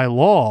for by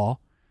law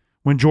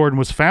when Jordan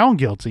was found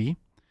guilty,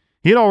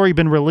 he had already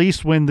been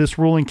released when this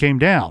ruling came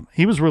down.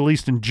 He was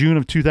released in June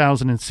of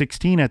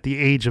 2016 at the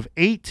age of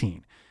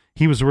 18.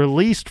 He was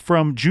released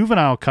from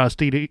juvenile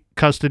custody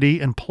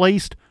and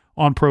placed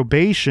on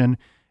probation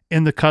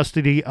in the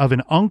custody of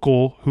an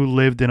uncle who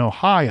lived in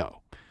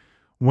Ohio.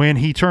 When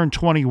he turned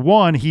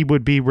 21, he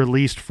would be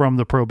released from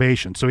the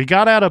probation. So he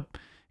got out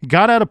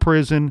of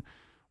prison,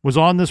 was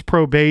on this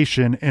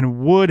probation, and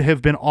would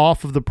have been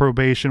off of the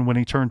probation when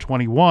he turned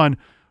 21.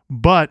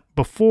 But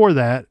before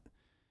that,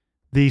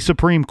 the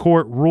Supreme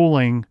Court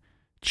ruling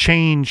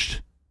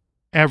changed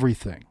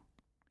everything.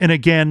 And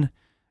again,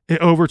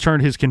 it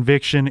overturned his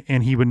conviction,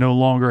 and he would no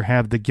longer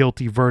have the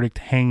guilty verdict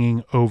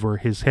hanging over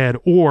his head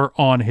or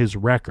on his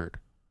record.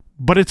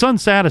 But it's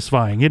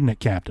unsatisfying, isn't it,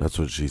 Captain? That's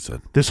what she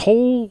said. This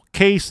whole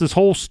case, this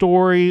whole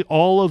story,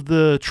 all of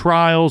the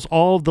trials,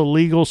 all of the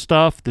legal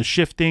stuff, the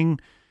shifting,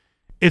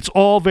 it's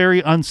all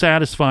very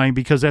unsatisfying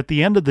because at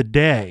the end of the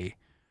day,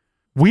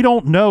 we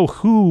don't know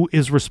who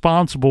is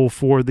responsible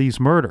for these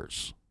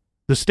murders.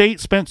 The state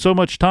spent so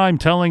much time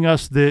telling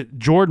us that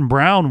Jordan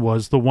Brown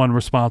was the one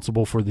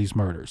responsible for these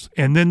murders.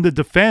 And then the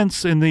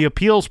defense in the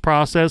appeals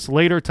process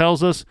later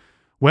tells us,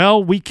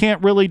 well, we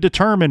can't really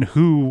determine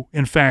who,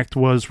 in fact,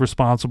 was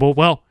responsible.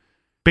 Well,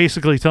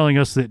 basically telling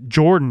us that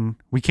Jordan,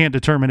 we can't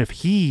determine if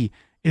he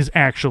is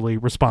actually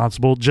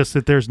responsible, just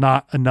that there's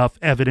not enough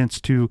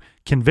evidence to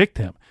convict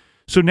him.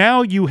 So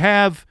now you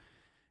have,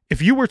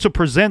 if you were to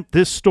present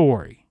this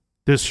story,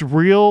 this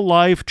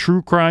real-life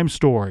true crime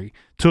story,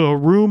 to a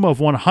room of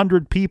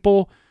 100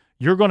 people,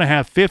 you're going to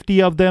have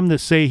 50 of them that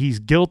say he's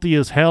guilty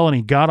as hell and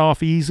he got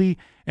off easy,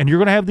 and you're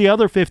going to have the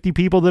other 50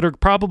 people that are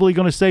probably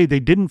going to say they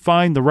didn't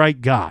find the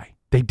right guy.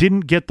 They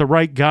didn't get the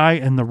right guy,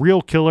 and the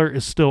real killer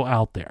is still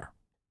out there.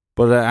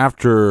 But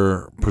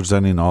after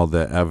presenting all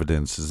the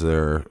evidence, is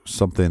there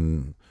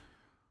something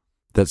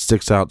that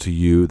sticks out to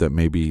you that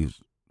maybe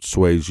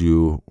sways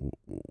you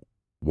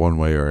one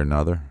way or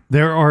another?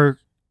 There are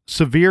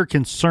severe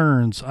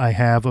concerns I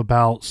have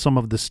about some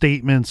of the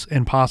statements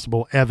and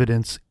possible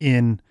evidence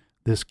in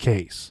this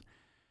case.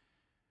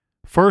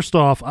 First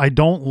off, I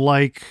don't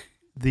like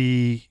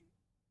the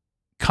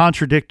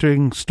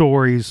contradicting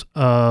stories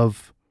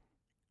of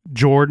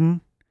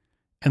Jordan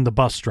and the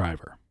bus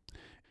driver.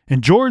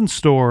 In Jordan's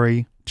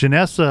story,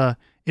 Janessa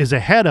is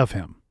ahead of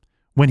him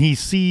when he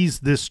sees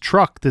this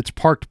truck that's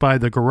parked by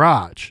the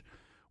garage.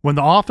 When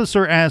the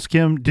officer asks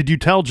him, "Did you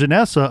tell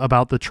Janessa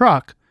about the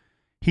truck?"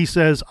 he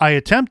says, "I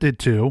attempted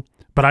to,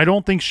 but I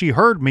don't think she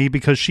heard me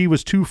because she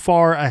was too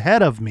far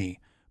ahead of me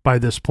by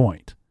this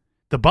point."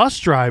 The bus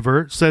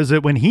driver says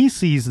that when he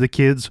sees the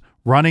kids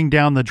running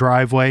down the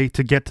driveway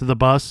to get to the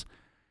bus,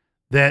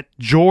 that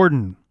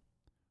Jordan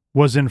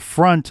was in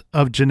front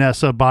of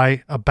Janessa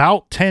by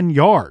about 10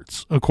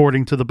 yards,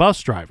 according to the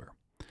bus driver.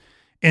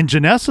 In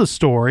Janessa's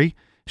story,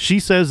 she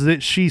says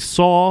that she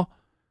saw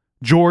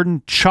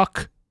Jordan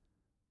chuck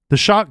the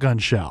shotgun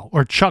shell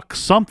or chuck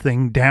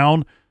something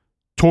down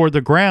toward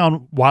the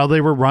ground while they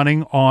were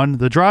running on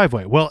the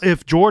driveway. Well,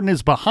 if Jordan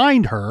is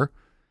behind her,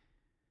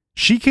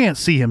 she can't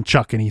see him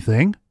chuck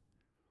anything.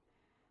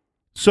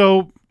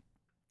 So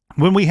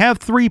when we have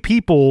three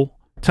people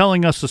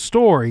telling us a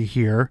story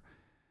here,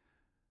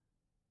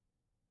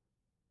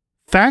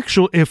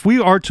 if we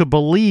are to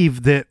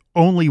believe that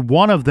only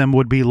one of them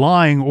would be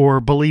lying or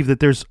believe that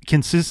there's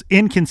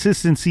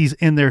inconsistencies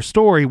in their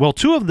story, well,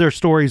 two of their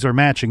stories are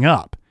matching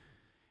up.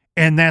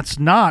 And that's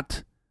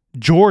not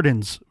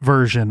Jordan's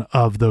version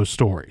of those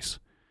stories.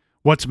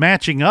 What's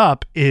matching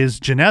up is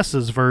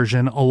Janessa's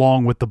version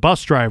along with the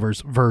bus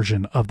driver's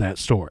version of that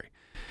story.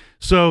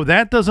 So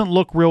that doesn't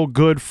look real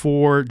good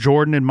for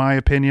Jordan, in my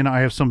opinion.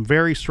 I have some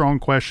very strong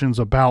questions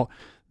about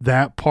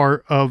that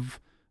part of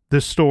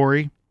this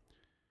story.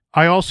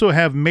 I also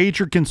have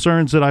major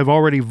concerns that I've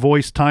already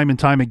voiced time and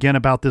time again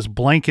about this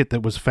blanket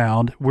that was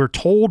found. We're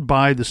told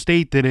by the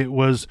state that it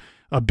was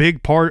a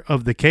big part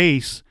of the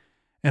case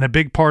and a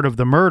big part of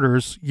the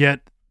murders, yet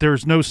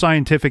there's no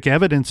scientific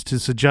evidence to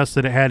suggest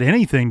that it had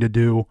anything to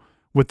do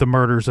with the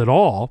murders at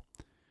all.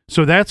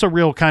 So that's a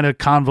real kind of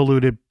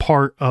convoluted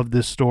part of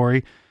this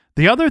story.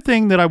 The other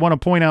thing that I want to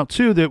point out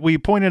too, that we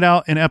pointed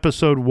out in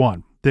episode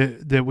 1,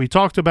 that we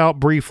talked about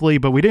briefly,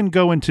 but we didn't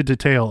go into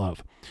detail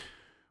of.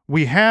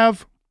 We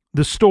have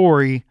the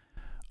story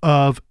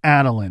of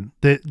Adeline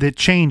that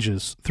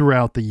changes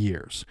throughout the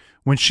years.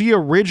 When she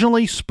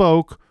originally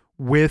spoke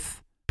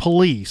with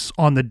police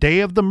on the day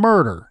of the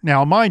murder,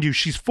 now mind you,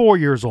 she's 4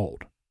 years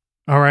old.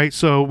 All right,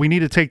 so we need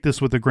to take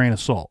this with a grain of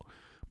salt.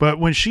 But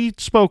when she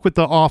spoke with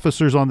the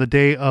officers on the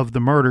day of the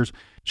murders,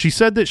 she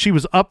said that she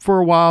was up for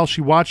a while,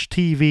 she watched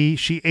TV,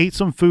 she ate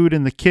some food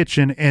in the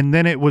kitchen, and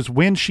then it was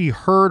when she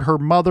heard her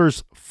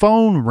mother's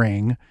phone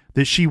ring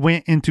that she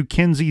went into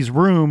Kinsey's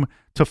room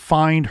to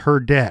find her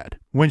dead.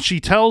 When she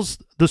tells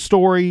the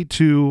story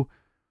to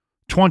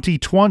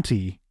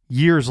 2020,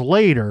 years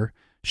later,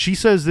 she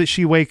says that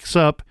she wakes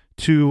up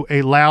to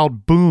a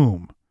loud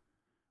boom,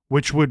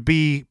 which would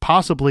be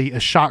possibly a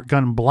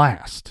shotgun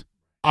blast.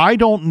 I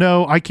don't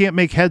know. I can't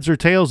make heads or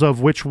tails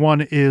of which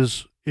one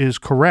is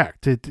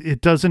correct.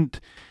 It doesn't.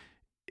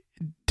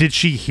 Did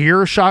she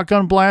hear a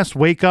shotgun blast,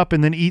 wake up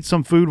and then eat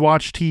some food,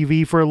 watch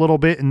TV for a little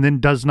bit, and then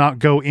does not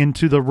go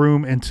into the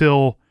room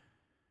until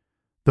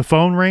the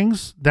phone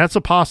rings? That's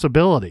a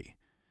possibility.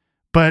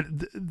 But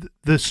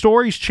the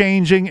story's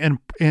changing, and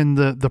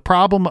the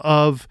problem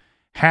of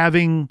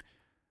having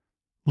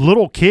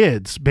little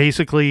kids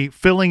basically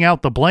filling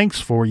out the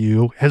blanks for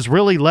you has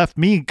really left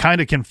me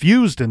kind of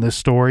confused in this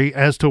story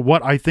as to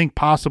what I think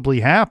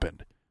possibly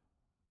happened.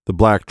 The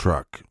black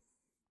truck,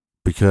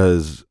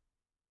 because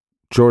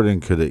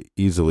Jordan could have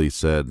easily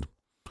said,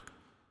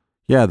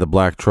 yeah, the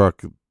black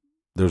truck,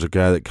 there's a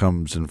guy that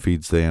comes and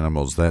feeds the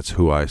animals. That's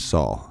who I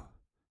saw.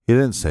 He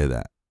didn't say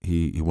that.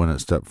 He went a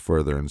step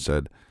further and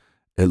said,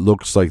 it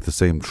looks like the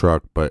same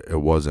truck, but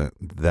it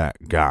wasn't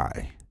that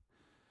guy.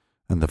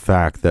 And the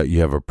fact that you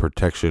have a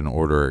protection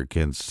order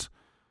against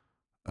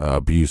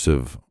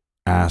abusive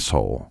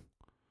asshole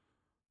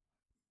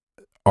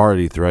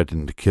already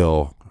threatened to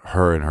kill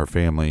her and her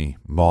family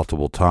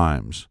multiple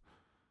times,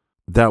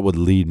 that would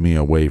lead me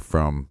away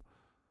from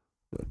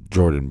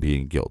Jordan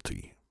being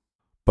guilty.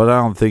 But I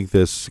don't think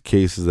this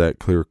case is that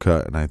clear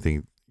cut, and I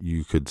think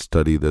you could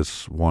study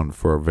this one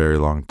for a very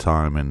long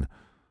time and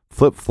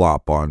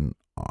flip-flop on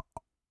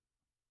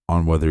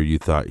whether you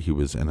thought he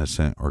was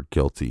innocent or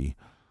guilty.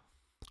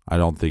 I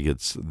don't think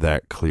it's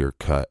that clear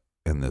cut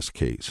in this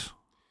case.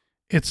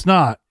 It's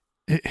not.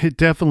 It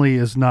definitely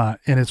is not.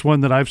 And it's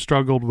one that I've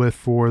struggled with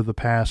for the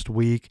past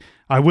week.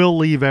 I will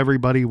leave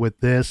everybody with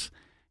this.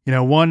 You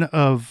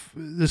know,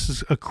 this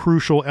is a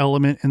crucial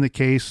element in the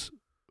case,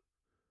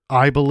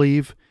 I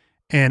believe.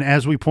 And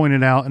as we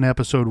pointed out in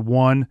episode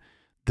 1,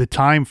 the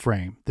time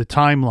frame, the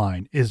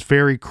timeline is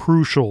very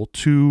crucial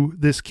to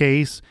this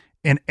case,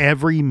 and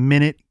every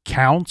minute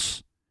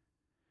counts.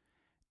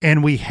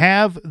 And we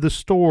have the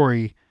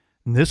story,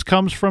 and this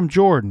comes from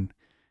Jordan,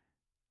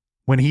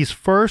 when he's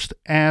first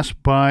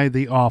asked by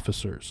the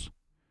officers.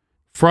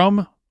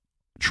 From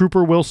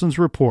Trooper Wilson's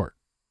report,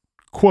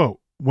 quote,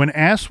 when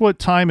asked what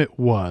time it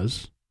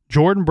was,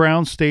 Jordan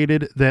Brown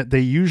stated that they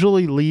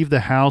usually leave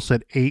the house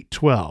at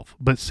 8:12,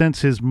 but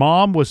since his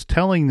mom was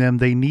telling them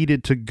they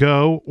needed to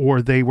go or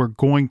they were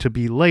going to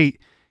be late,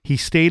 he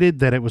stated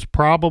that it was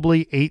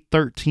probably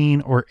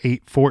 8:13 or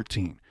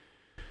 8:14.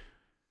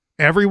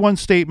 Everyone's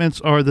statements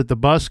are that the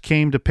bus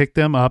came to pick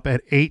them up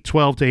at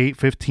 8:12 to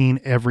 8:15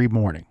 every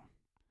morning.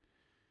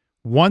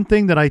 One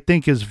thing that I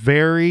think is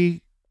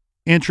very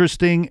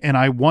interesting, and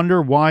I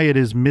wonder why it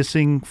is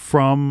missing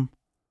from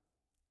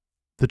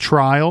the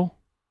trial,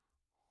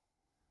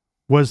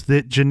 was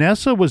that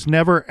Janessa was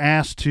never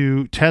asked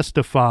to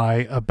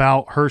testify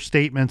about her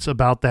statements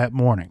about that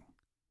morning.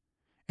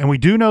 And we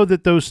do know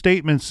that those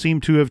statements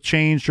seem to have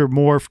changed or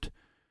morphed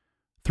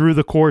through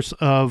the course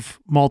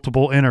of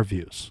multiple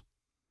interviews.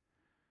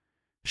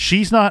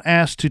 She's not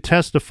asked to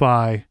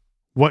testify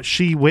what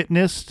she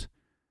witnessed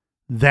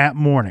that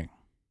morning.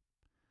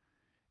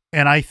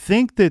 And I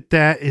think that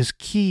that is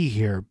key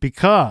here,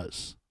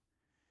 because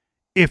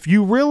if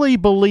you really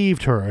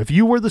believed her, if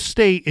you were the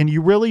state and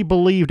you really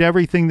believed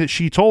everything that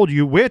she told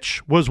you,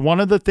 which was one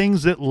of the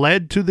things that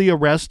led to the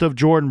arrest of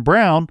Jordan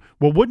Brown,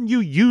 well, wouldn't you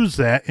use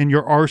that in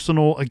your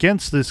arsenal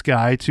against this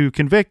guy to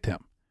convict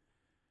him?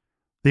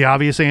 The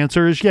obvious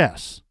answer is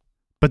yes,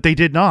 but they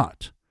did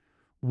not.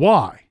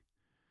 Why?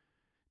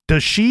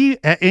 Did she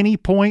at any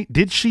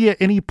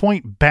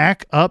point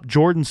back up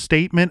Jordan's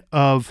statement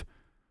of,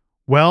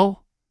 well,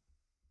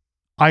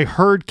 I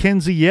heard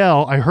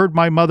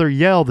my mother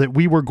yell that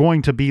we were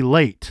going to be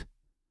late,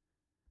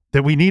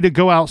 that we need to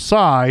go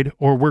outside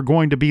or we're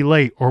going to be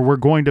late or we're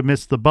going to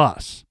miss the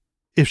bus?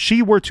 if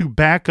she were to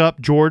back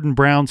up Jordan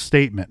Brown's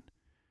statement,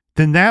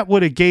 then that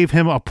would have gave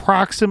him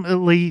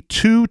approximately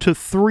 2 to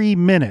 3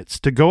 minutes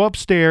to go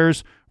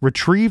upstairs,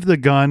 retrieve the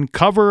gun,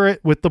 cover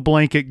it with the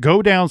blanket,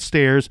 go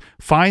downstairs,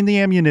 find the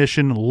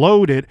ammunition,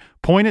 load it,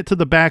 point it to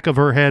the back of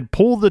her head,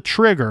 pull the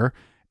trigger,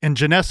 and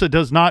Janessa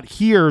does not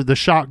hear the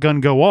shotgun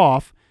go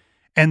off.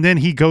 And then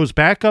he goes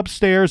back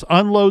upstairs,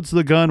 unloads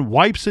the gun,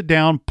 wipes it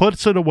down,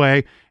 puts it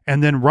away,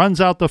 and then runs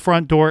out the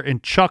front door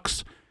and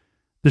chucks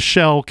the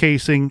shell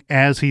casing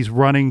as he's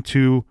running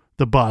to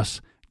the bus,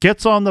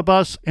 gets on the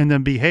bus, and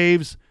then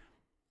behaves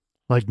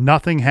like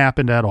nothing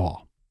happened at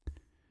all.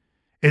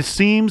 It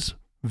seems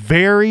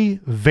very,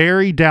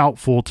 very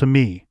doubtful to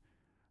me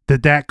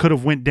that could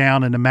have went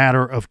down in a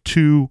matter of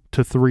 2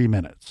 to 3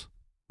 minutes.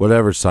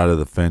 Whatever side of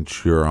the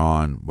fence you're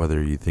on,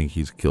 whether you think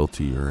he's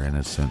guilty or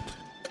innocent,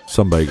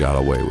 somebody got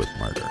away with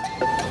murder.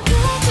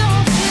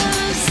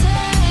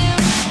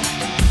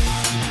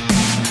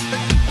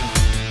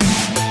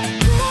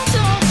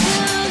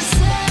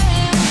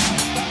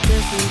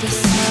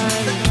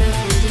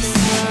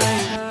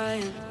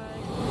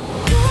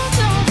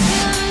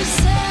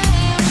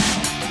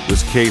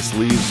 This case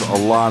leaves a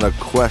lot of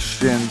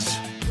questions.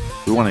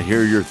 We want to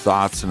hear your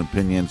thoughts and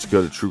opinions.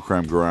 Go to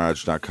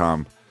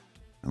truecrimegarage.com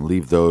and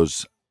leave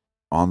those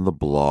on the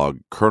blog.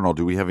 Colonel,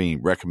 do we have any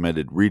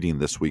recommended reading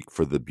this week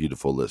for the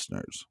beautiful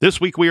listeners?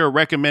 This week we are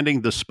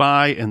recommending The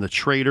Spy and the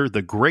Traitor,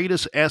 the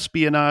greatest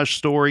espionage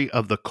story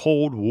of the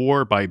Cold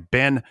War by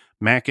Ben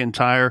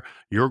McIntyre.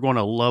 You're going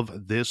to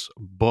love this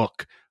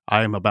book.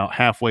 I am about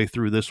halfway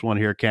through this one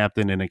here,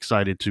 Captain, and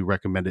excited to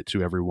recommend it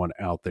to everyone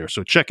out there.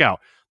 So check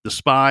out The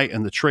Spy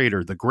and the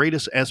Traitor, the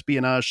greatest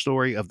espionage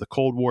story of the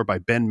Cold War by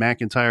Ben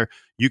McIntyre.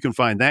 You can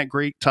find that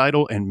great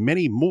title and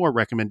many more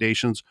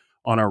recommendations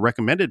on our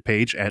recommended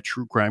page at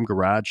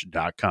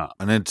truecrimegarage.com.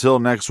 And until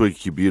next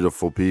week, you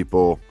beautiful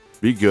people,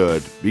 be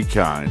good, be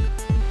kind,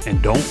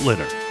 and don't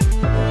litter.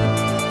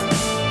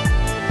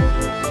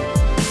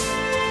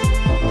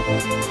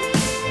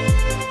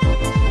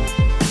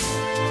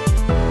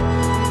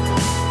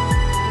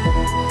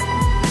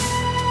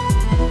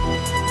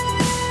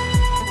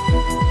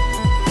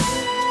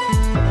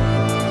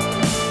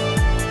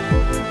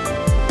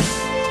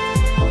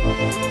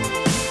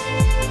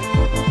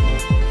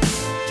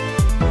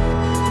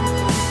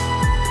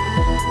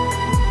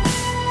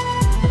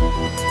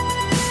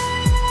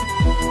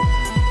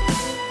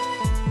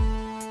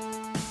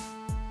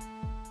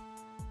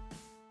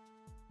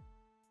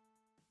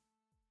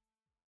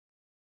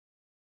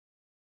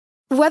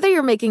 Whether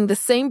you're making the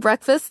same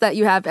breakfast that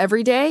you have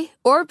every day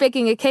or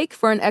baking a cake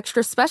for an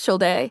extra special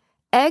day,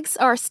 eggs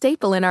are a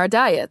staple in our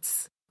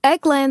diets.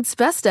 Eggland's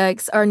Best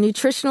Eggs are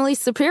nutritionally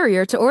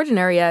superior to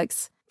ordinary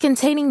eggs,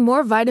 containing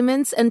more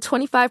vitamins and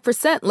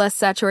 25% less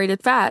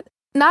saturated fat.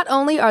 Not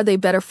only are they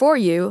better for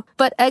you,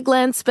 but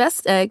Eggland's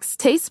Best Eggs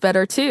taste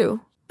better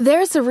too.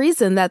 There's a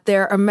reason that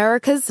they're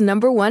America's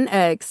 #1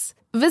 eggs.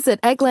 Visit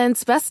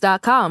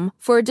egglandsbest.com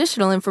for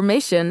additional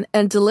information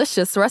and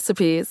delicious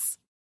recipes.